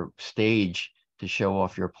spectacular stage to show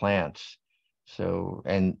off your plants. So,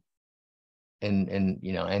 and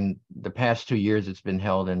you know, and the past 2 years it's been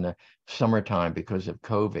held in the summertime because of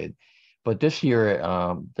COVID. But this year,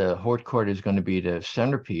 the Hort Court is going to be the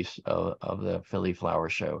centerpiece of the Philly Flower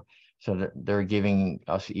Show. So that they're giving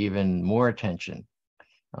us even more attention.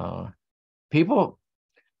 People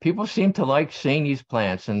people seem to like seeing these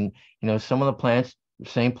plants, and, you know, some of the plants,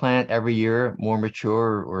 same plant every year, more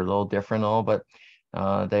mature or a little different, all, but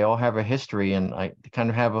they all have a history, and I kind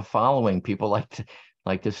of have a following. People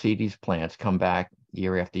like to see these plants come back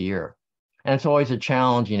year after year, and it's always a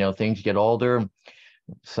challenge. You know, things get older,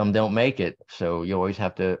 some don't make it, so you always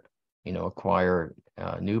have to, you know, acquire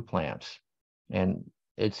new plants. And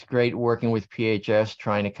it's great working with PHS,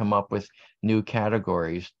 trying to come up with new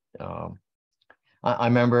categories. I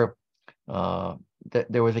remember that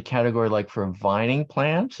there was a category like for vining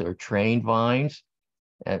plants or trained vines.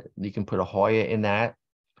 You can put a Hoya in that,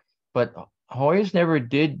 but Hoyas never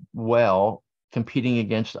did well competing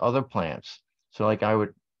against other plants. So like I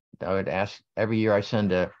would ask every year, I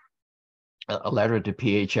send a letter to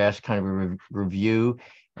PHS, kind of a review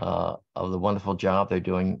of the wonderful job they're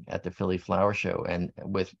doing at the Philly Flower Show, and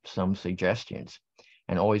with some suggestions,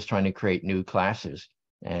 and always trying to create new classes.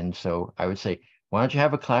 And so I would say, why don't you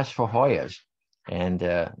have a class for Hoyas? And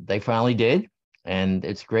they finally did. And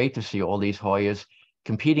it's great to see all these Hoyas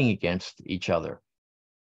competing against each other.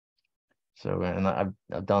 So, and I've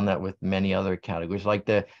done that with many other categories, like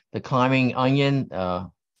the climbing onion, Boea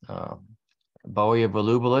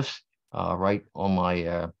volubilis, right on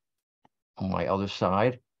my other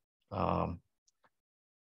side.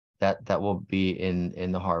 That will be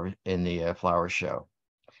in the flower show.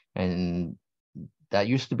 And that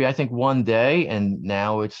used to be, I think, 1 day, and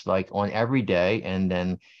now it's like on every day, and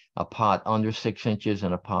then a pot under 6 inches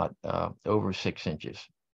and a pot over 6 inches.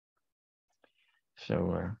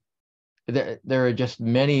 So there are just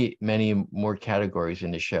many more categories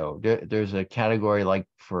in the show. There's a category like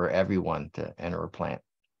for everyone to enter a plant.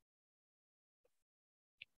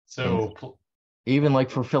 So even like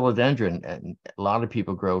for philodendron, and a lot of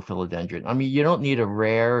people grow philodendron. I mean, you don't need a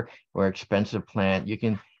rare or expensive plant. You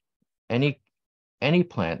can any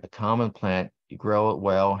plant, a common plant, you grow it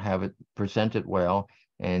well, have it presented well,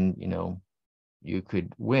 and, you know, you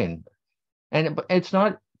could win. And it's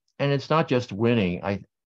not just winning. I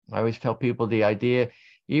always tell people the idea,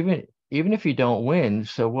 even if you don't win,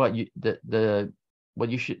 so what? What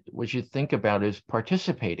you should think about is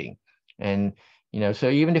participating. And, you know,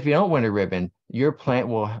 so even if you don't win a ribbon, your plant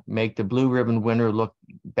will make the blue ribbon winner look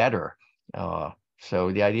better.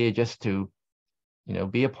 So the idea is just to, you know,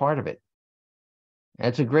 be a part of it. And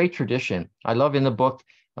it's a great tradition. I love in the book,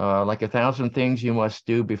 like 1,000 Things You Must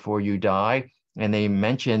Do Before You Die. And they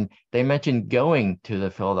mention going to the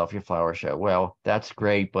Philadelphia Flower Show. Well, that's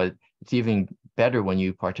great, but it's even better when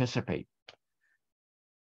you participate.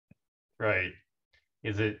 Right.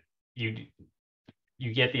 is it you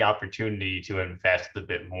you get the opportunity to invest a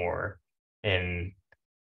bit more and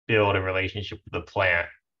build a relationship with the plant,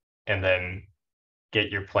 and then get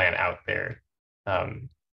your plant out there, um,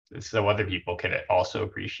 so other people can also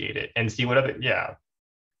appreciate it and see what other, yeah.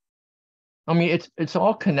 I mean, it's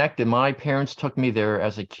all connected. My parents took me there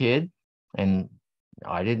as a kid, and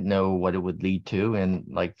I didn't know what it would lead to. And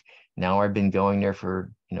like now I've been going there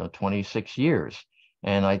for, 26 years.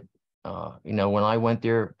 And when I went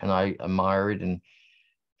there and I admired and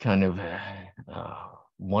kind of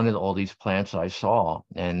wanted all these plants I saw.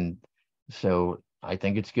 And so I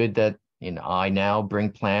think it's good that, I now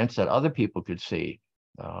bring plants that other people could see.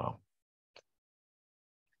 Uh,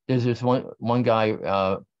 there's this one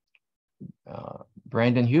guy,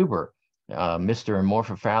 Brandon Huber, Mr.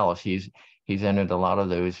 Amorphophallus. He's entered a lot of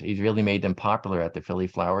those. He's really made them popular at the Philly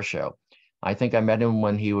Flower Show. I think I met him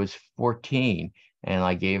when he was 14, and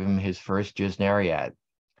I gave him his first Gesneriad.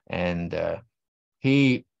 And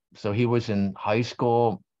he was in high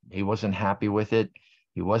school. He wasn't happy with it.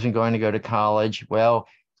 He wasn't going to go to college. Well,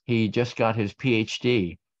 he just got his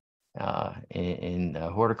PhD in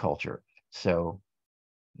horticulture. So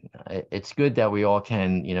it's good that we all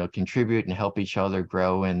can, contribute and help each other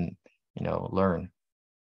grow and, learn.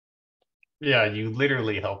 Yeah, you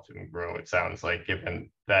literally helped him grow, it sounds like, given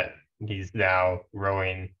that he's now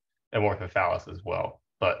growing Amorphophallus as well.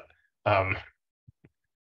 But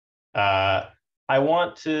I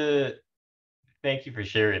want to thank you for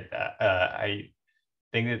sharing that. I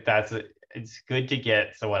think that it's good to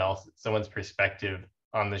get someone's perspective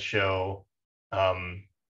on the show,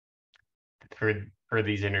 for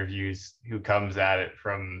these interviews, who comes at it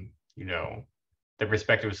from, the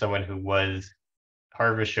perspective of someone who was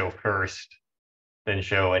Harvest Show first, then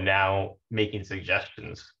show, and now making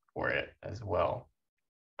suggestions for it as well.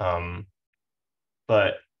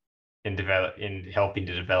 But in helping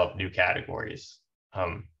to develop new categories.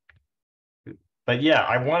 But yeah,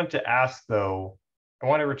 I wanted to ask though, I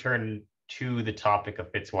want to return to the topic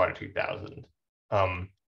of Fitzwater 2000.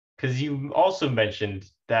 Because you also mentioned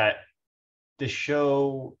that the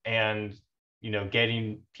show and,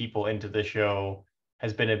 getting people into the show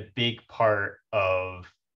has been a big part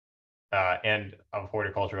of, and of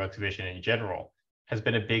horticultural exhibition in general, has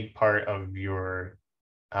been a big part of your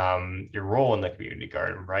role in the community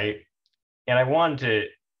garden, right? And I wanted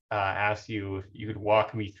to ask you if you could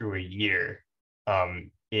walk me through a year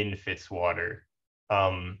in Fitzwater,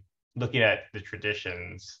 looking at the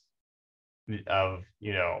traditions of,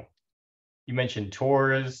 you mentioned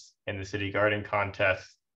tours and the city garden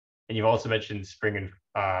contest, and you've also mentioned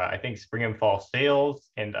I think spring and fall sales,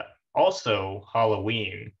 and also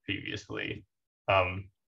Halloween previously.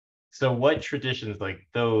 So what traditions like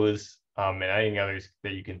those, and any others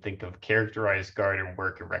that you can think of, characterize garden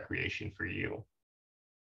work and recreation for you?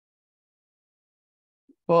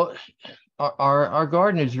 Well, our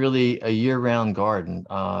garden is really a year-round garden.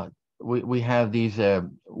 We have these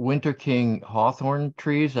Winter King hawthorn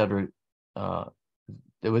trees that are,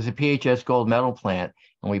 there was a PHS gold medal plant,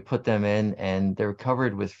 and we put them in, and they're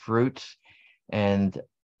covered with fruits. And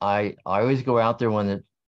I always go out there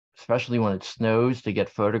especially when it snows, to get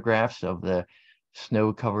photographs of the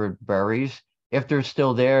snow-covered berries, if they're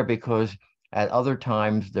still there, because at other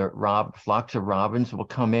times flocks of robins will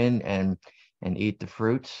come in and eat the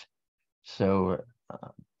fruits. So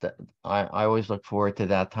I always look forward to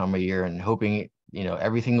that time of year and hoping,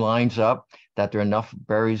 everything lines up, that there are enough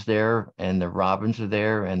berries there and the robins are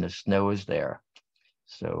there and the snow is there.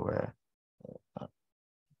 So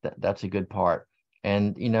that's a good part.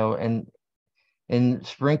 And, and in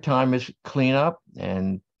springtime is cleanup,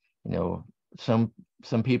 and, some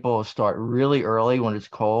people start really early when it's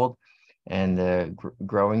cold and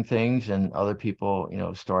growing things, and other people,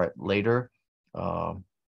 start later.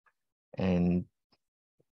 And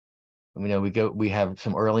we have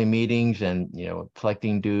some early meetings, and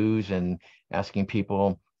collecting dues and asking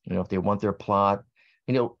people, if they want their plot.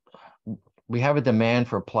 We have a demand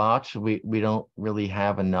for plots. We don't really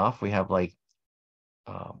have enough. We have like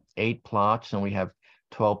 8 plots, and we have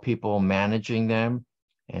 12 people managing them.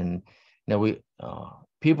 And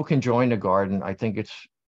people can join the garden. I think it's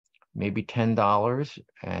maybe $10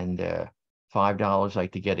 and $5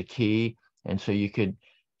 like to get a key, and so you could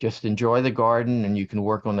just enjoy the garden, and you can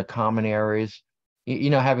work on the common areas.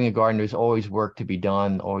 Having a garden, there's always work to be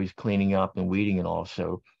done, always cleaning up and weeding and all.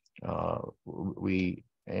 So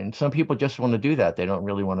and some people just want to do that. They don't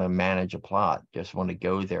really want to manage a plot, just want to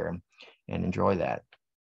go there and enjoy that.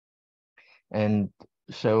 And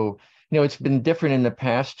so, it's been different in the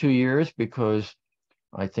past 2 years, because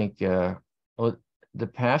I think the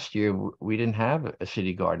past year we didn't have a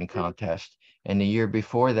city garden contest. And the year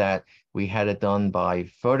before that, we had it done by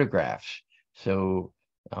photographs. So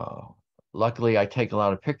luckily, I take a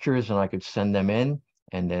lot of pictures and I could send them in,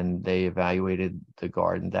 and then they evaluated the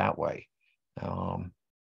garden that way.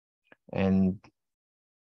 And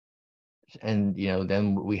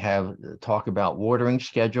then we have talk about watering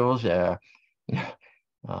schedules.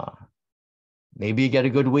 Maybe you get a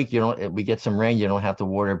good week, we get some rain, you don't have to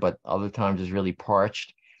water, but other times it's really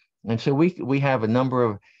parched. And so we have a number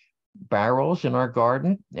of barrels in our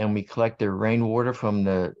garden, and we collect the rainwater from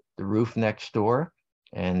the roof next door.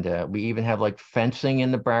 And we even have like fencing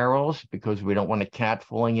in the barrels because we don't want a cat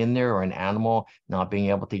falling in there or an animal not being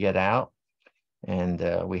able to get out. And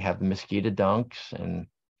we have the mosquito dunks, and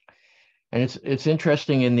it's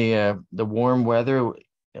interesting in the warm weather.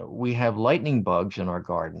 We have lightning bugs in our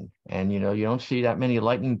garden, and you don't see that many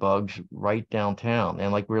lightning bugs right downtown.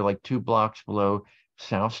 And like we're like 2 blocks below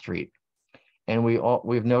South Street, and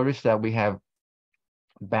we've noticed that we have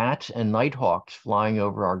bats and nighthawks flying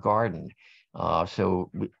over our garden.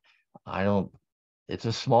 It's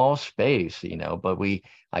a small space, but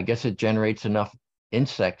I guess it generates enough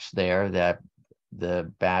insects there that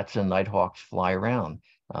the bats and nighthawks fly around,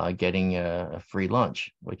 getting a free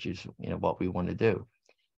lunch, which is what we want to do.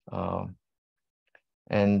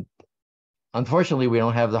 And unfortunately, we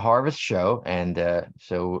don't have the harvest show, and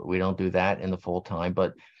so we don't do that in the full time.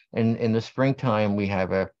 But in the springtime, we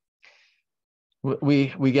have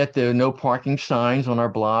we get the no parking signs on our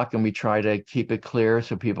block, and we try to keep it clear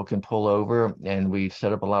so people can pull over. And we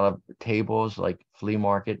set up a lot of tables, like flea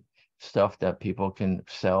market stuff that people can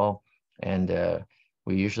sell. And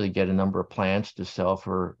we usually get a number of plants to sell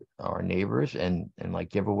for our neighbors and like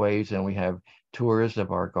giveaways. And we have tours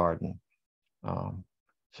of our garden.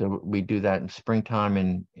 So we do that in springtime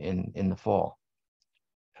and in the fall.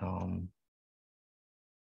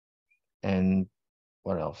 And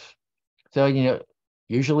what else? So,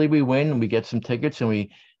 usually we win and we get some tickets, and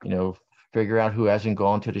we, figure out who hasn't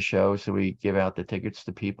gone to the show. So we give out the tickets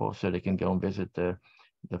to people so they can go and visit the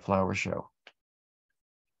flower show.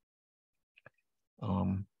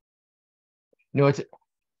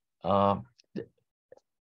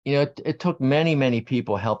 It took many, many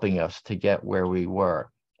people helping us to get where we were.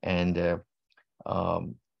 And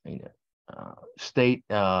State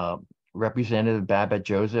Representative Babette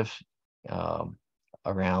Josephs,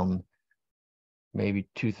 around maybe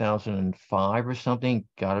 2005 or something,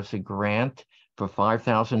 got us a grant for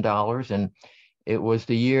 $5,000. And it was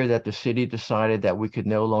the year that the city decided that we could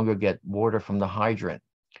no longer get water from the hydrant.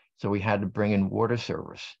 So we had to bring in water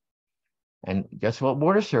service. And guess what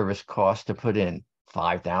water service cost to put in?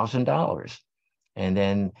 $5,000. And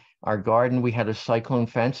then our garden, we had a cyclone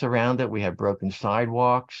fence around it. We had broken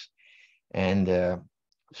sidewalks. And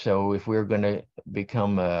so if we were going to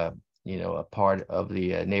become a part of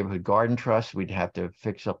the neighborhood garden trust, we'd have to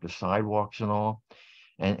fix up the sidewalks and all.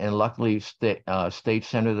 And luckily, State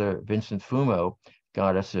Senator Vincent Fumo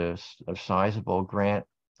got us a sizable grant,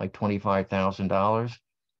 like $25,000.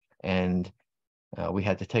 And we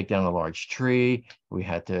had to take down a large tree. We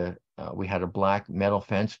had a black metal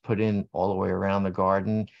fence put in all the way around the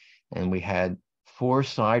garden. And we had 4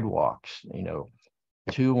 sidewalks,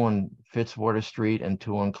 2 on Fitzwater Street and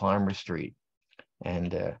 2 on Clymer Street.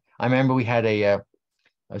 And I remember we had a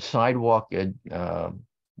sidewalk,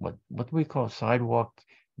 what do we call it? Sidewalk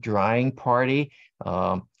drying party.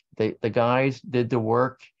 The guys did the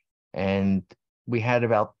work, and we had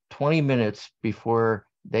about 20 minutes before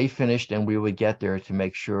they finished, and we would get there to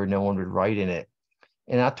make sure no one would write in it.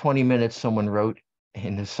 In that 20 minutes, someone wrote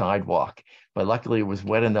in the sidewalk, but luckily it was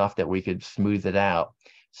wet enough that we could smooth it out.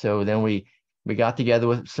 So then we got together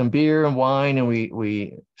with some beer and wine, and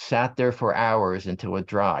we sat there for hours until it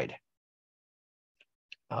dried.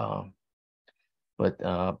 And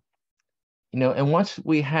once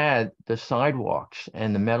we had the sidewalks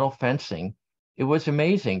and the metal fencing, it was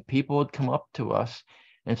amazing. People would come up to us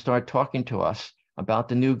and start talking to us about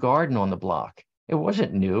the new garden on the block. It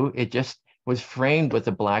wasn't new. It just was framed with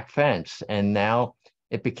a black fence. And now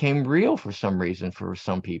it became real for some reason for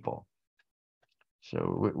some people.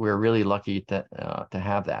 So we're really lucky to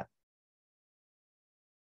have that.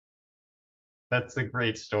 That's a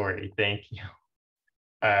great story. Thank you.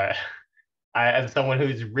 As someone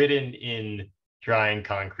who's ridden in drying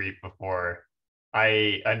concrete before,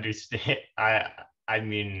 I understand. I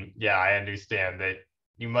mean, yeah, I understand that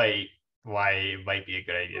why it might be a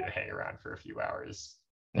good idea to hang around for a few hours,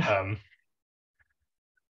 to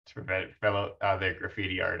prevent fellow other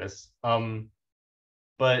graffiti artists.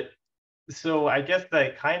 But so I guess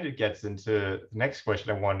that kind of gets into the next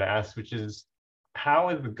question I wanted to ask, which is, how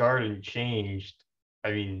has the garden changed?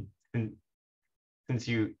 I mean, since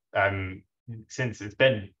you since it's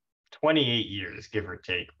been 28 years, give or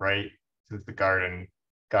take, right? Since the garden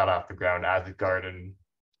got off the ground as a garden.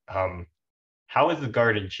 Um, how has the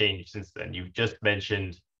garden changed since then? You've just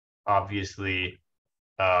mentioned, obviously,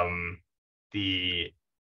 um, the,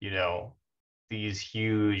 you know, these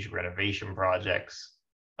huge renovation projects,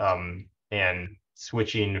 and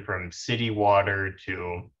switching from city water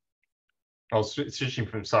to, oh, switching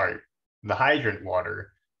from, sorry, the hydrant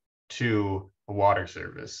water to a water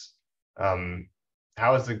service. Um,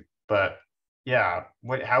 how is the, but yeah,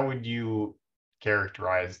 how would you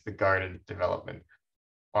characterize the garden development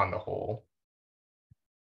on the whole?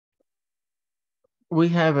 We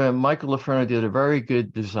have a Michael LoFurno did a very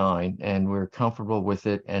good design, and we're comfortable with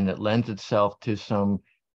it, and it lends itself to some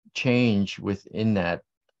change within that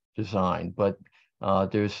design, but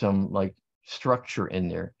there's some like structure in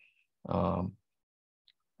there. Um,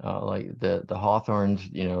 like the hawthorns,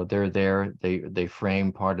 you know, they're there, they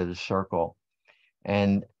frame part of the circle.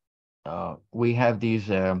 And we have these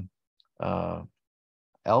uh,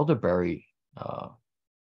 elderberry,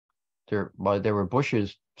 there were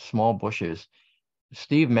bushes, small bushes.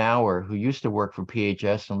 Steve Maurer, who used to work for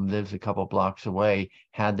PHS and lives a couple blocks away,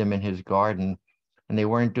 had them in his garden, and they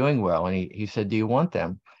weren't doing well. And he said, "Do you want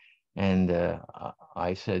them?" And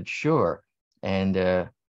I said, "Sure." And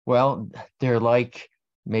well, they're like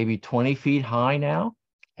maybe 20 feet high now,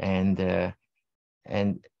 and there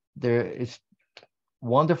is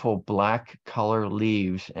wonderful black color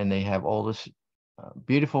leaves, and they have all this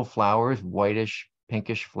beautiful flowers, whitish,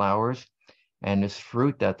 pinkish flowers, and this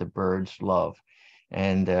fruit that the birds love.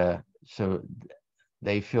 And so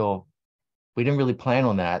they feel, we didn't really plan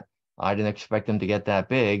on that. I didn't expect them to get that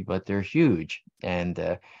big, but they're huge.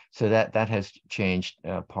 And so that has changed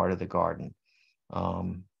part of the garden.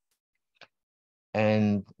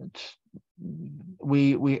 And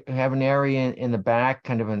we have an area in the back,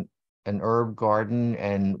 kind of an herb garden,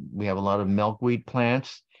 and we have a lot of milkweed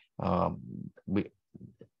plants. We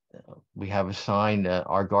have a sign that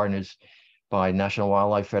our garden is by National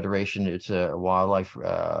Wildlife Federation. It's a wildlife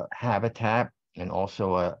habitat and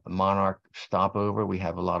also a monarch stopover. We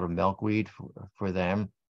have a lot of milkweed for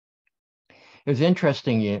them. It was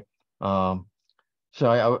interesting. So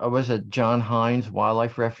I was at John Hines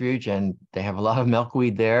Wildlife Refuge, and they have a lot of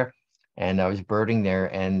milkweed there. And I was birding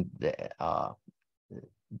there, and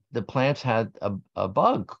the plants had a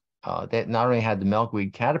bug that not only had the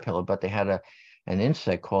milkweed caterpillar, but they had an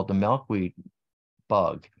insect called the milkweed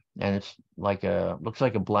bug. And it's like looks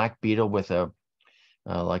like a black beetle with a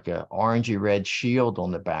like a orangey red shield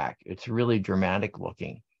on the back. It's really dramatic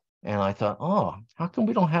looking. And I thought, oh, how come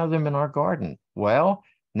we don't have them in our garden? Well,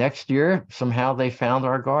 next year, somehow they found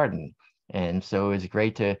our garden. And so it's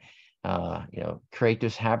great to, create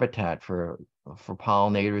this habitat for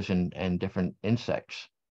pollinators and different insects.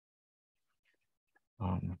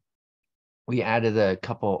 We added a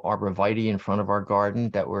couple arborvitae in front of our garden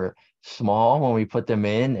that were small when we put them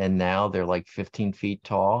in, and now they're like 15 feet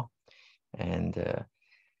tall. And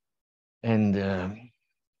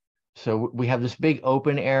so we have this big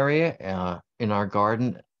open area in our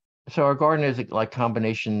garden. So our garden is like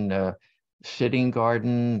combination sitting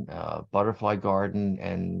garden, butterfly garden,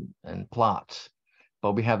 and plots.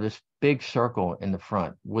 But we have this big circle in the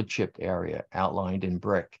front, wood chipped area outlined in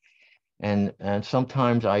brick. And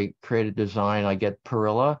sometimes I create a design, I get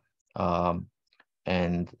perilla,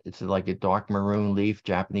 and it's like a dark maroon leaf,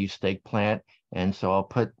 Japanese stake plant. And so I'll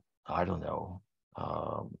put, I don't know,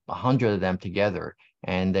 100 of them together,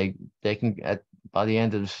 and they can by the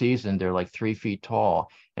end of the season they're like 3 feet tall,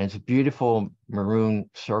 and it's a beautiful maroon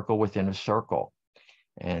circle within a circle.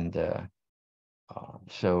 And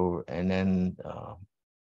so, and then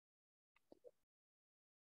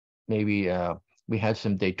maybe we had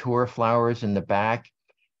some datura flowers in the back,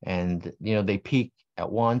 and they peak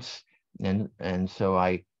at once, and so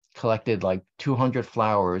I collected like 200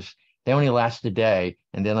 flowers. They only last a day,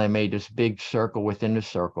 and then I made this big circle within the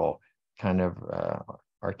circle, kind of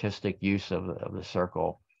artistic use of the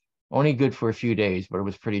circle. Only good for a few days, but it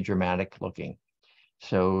was pretty dramatic looking.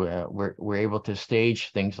 So we're able to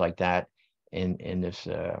stage things like that in this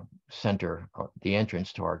center, the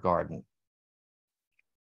entrance to our garden.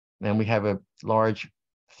 And we have a large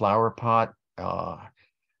flower pot.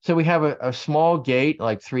 So we have a small gate,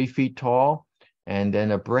 like 3 feet tall, and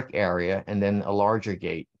then a brick area, and then a larger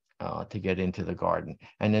gate to get into the garden.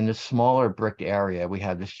 And in the smaller brick area, we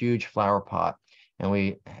have this huge flower pot, and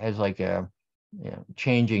we has like a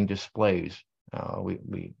changing displays.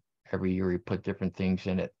 We every year we put different things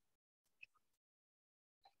in it.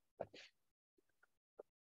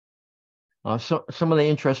 So some of the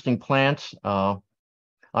interesting plants.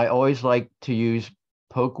 I always like to use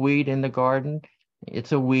pokeweed in the garden.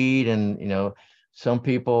 It's a weed, and some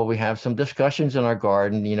people, we have some discussions in our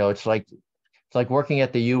garden. It's like working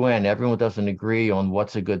at the UN. Everyone doesn't agree on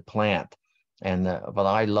what's a good plant, and but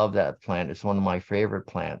I love that plant. It's one of my favorite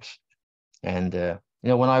plants. And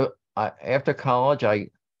when I after college, I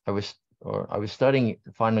was studying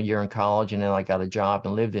final year in college, and then I got a job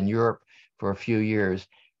and lived in Europe for a few years.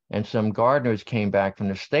 And some gardeners came back from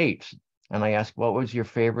the States, and I asked, "What was your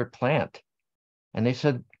favorite plant?" And they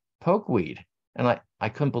said pokeweed. And I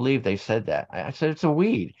couldn't believe they said that. I said, "It's a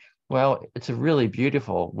weed." Well, it's a really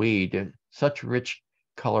beautiful weed. Such rich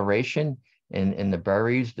coloration in the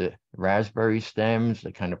berries, the raspberry stems,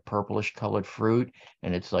 the kind of purplish colored fruit,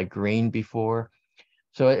 and it's like green before.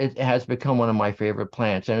 So it has become one of my favorite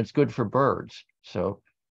plants, and it's good for birds. So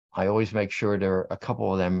I always make sure there are a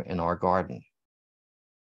couple of them in our garden.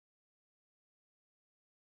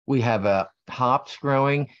 We have hops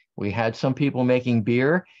growing. We had some people making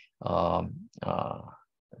beer.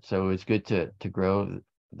 So it's good to grow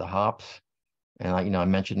the hops. And I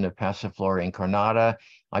mentioned the Passiflora incarnata.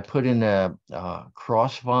 I put in a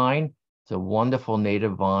cross vine. It's a wonderful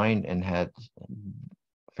native vine and had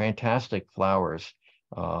fantastic flowers.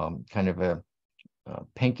 Kind of a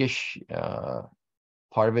pinkish,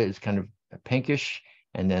 part of it is kind of pinkish,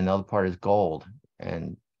 and then the other part is gold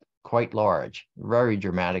and quite large, very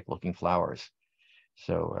dramatic looking flowers.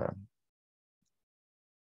 So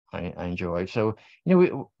I enjoy. So,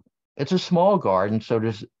 it's a small garden, so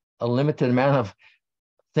there's a limited amount of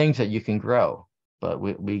things that you can grow, but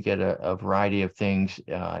we get a variety of things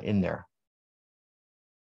in there.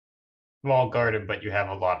 Small garden, but you have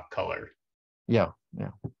a lot of color. Yeah.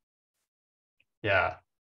 Yeah.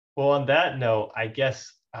 Well, on that note, I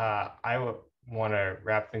guess I would want to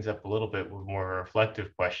wrap things up a little bit with more of a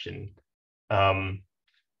reflective question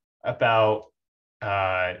about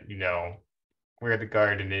where the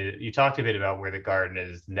garden is. You talked a bit about where the garden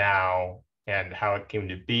is now and how it came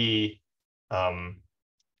to be from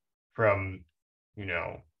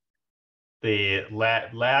the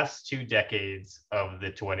last 2 decades of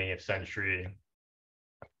the 20th century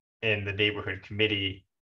in the neighborhood committee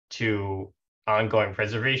to ongoing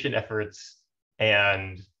preservation efforts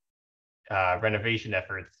and renovation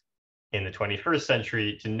efforts in the 21st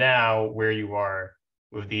century to now where you are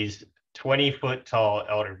with these 20-foot tall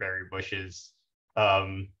elderberry bushes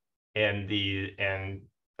and the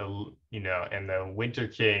winter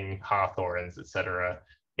king hawthorns, etc.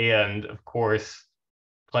 And of course,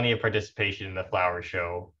 plenty of participation in the flower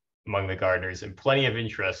show among the gardeners and plenty of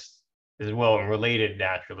interest as well in related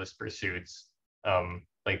naturalist pursuits,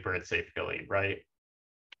 like Bird Safe Philly, right?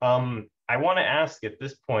 I want to ask at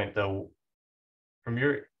this point, though,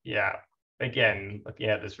 again, looking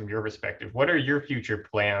at this from your perspective, what are your future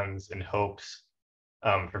plans and hopes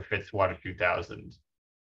for Fitzwater 2000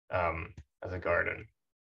 as a garden?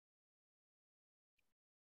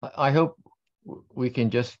 I hope we can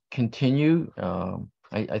just continue.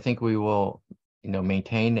 I think we will,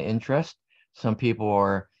 maintain the interest. Some people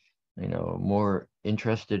are, more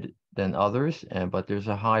interested than others, but there's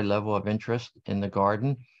a high level of interest in the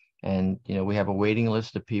garden. And, we have a waiting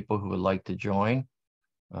list of people who would like to join.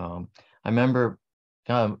 I remember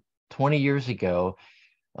 20 years ago,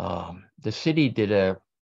 the city did a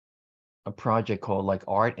project called like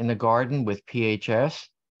Art in the Garden with PHS.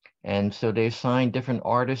 And so they assigned different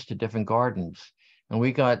artists to different gardens. And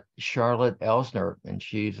we got Charlotte Elsner, and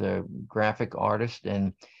she's a graphic artist,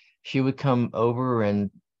 and she would come over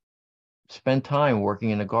and spend time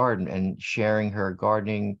working in the garden and sharing her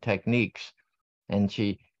gardening techniques. And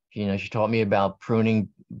she taught me about pruning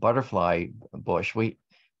butterfly bush. We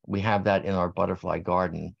have that in our butterfly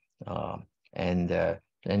garden. And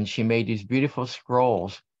she made these beautiful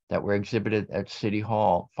scrolls that were exhibited at City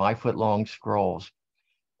Hall, 5-foot long scrolls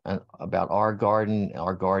about our garden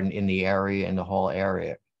in the area and the whole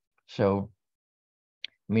area. So,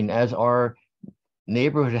 as our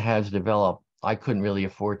neighborhood has developed, I couldn't really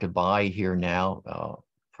afford to buy here now.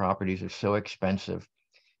 Properties are so expensive.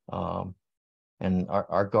 And and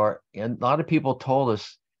a lot of people told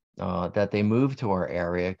us that they moved to our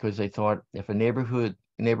area because they thought if a neighborhood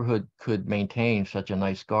could maintain such a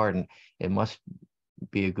nice garden, it must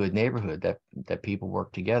be a good neighborhood that people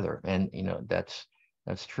work together. And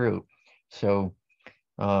that's true. So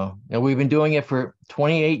we've been doing it for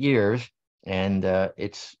 28 years, and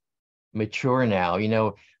it's mature now.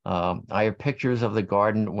 I have pictures of the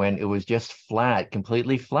garden when it was just flat,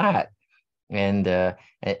 completely flat. And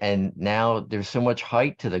now there's so much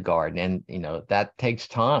height to the garden, and that takes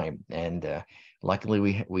time. And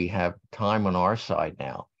luckily we have time on our side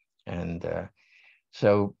now. And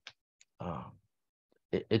so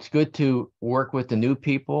it's good to work with the new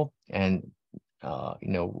people, and a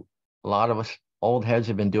lot of us old heads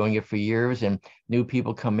have been doing it for years, and new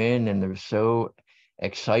people come in and they're so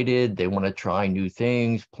excited. They want to try new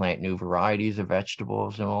things, plant new varieties of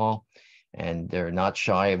vegetables and all, and they're not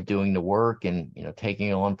shy of doing the work and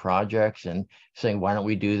taking on projects and saying, why don't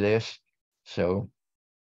we do this? So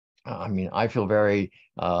I mean, I feel very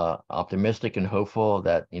optimistic and hopeful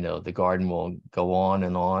that the garden will go on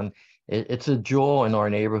and on. It's a jewel in our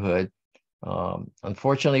neighborhood.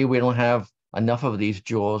 Unfortunately, we don't have enough of these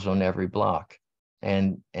jewels on every block,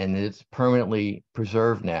 and it's permanently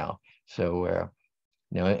preserved now. So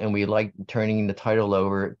and we like turning the title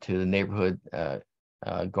over to the neighborhood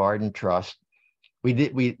garden trust.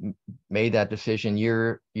 We made that decision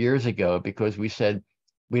years ago because we said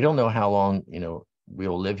we don't know how long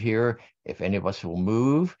we'll live here, if any of us will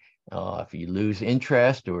move, if you lose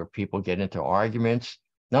interest or people get into arguments.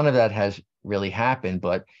 None of that has really happened,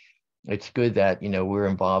 but it's good that we're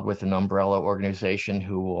involved with an umbrella organization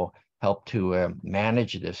who will help to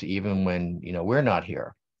manage this even when we're not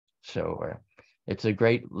here. So it's a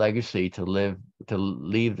great legacy to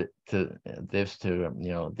leave this to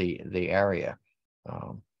the area.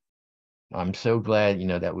 I'm so glad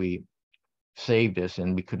that we saved this,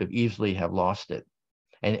 and we could have easily have lost it.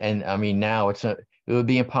 And I mean, now it would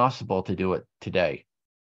be impossible to do it today.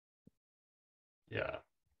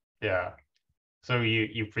 Yeah. So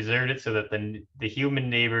you preserved it so that the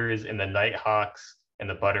human neighbors and the nighthawks and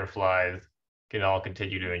the butterflies can all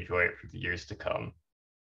continue to enjoy it for the years to come.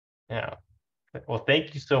 Yeah. Well,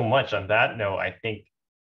 thank you so much. On that note, I think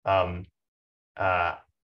um,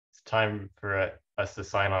 it's time for us to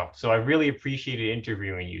sign off. So I really appreciated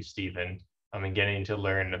interviewing you, Stephen, and getting to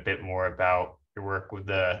learn a bit more about your work with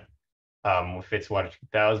the with Fitzwater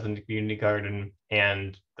 2000 Community Garden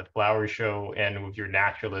and the flower show, and with your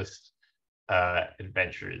naturalist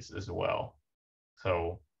adventures as well.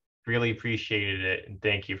 So really appreciated it, and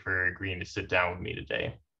thank you for agreeing to sit down with me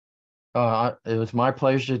today. It was my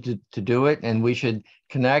pleasure to do it, and we should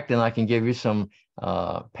connect, and I can give you some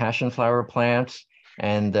passion flower plants.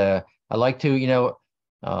 And I like to,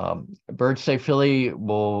 Bird Safe Philly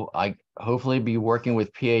will hopefully be working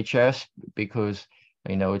with PHS, because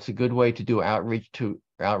it's a good way to do outreach to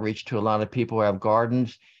a lot of people who have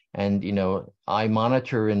gardens. And I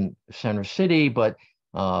monitor in Center City, but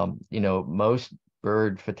most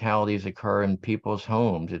bird fatalities occur in people's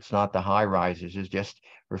homes. It's not the high rises, it's just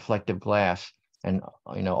reflective glass. And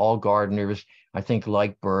all gardeners, I think,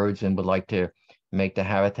 like birds and would like to make the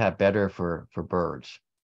habitat better for birds.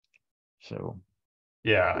 So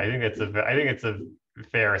yeah, I think it's a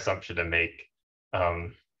fair assumption to make.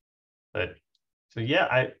 But so yeah,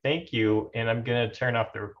 I thank you, and I'm gonna turn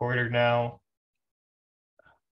off the recorder now.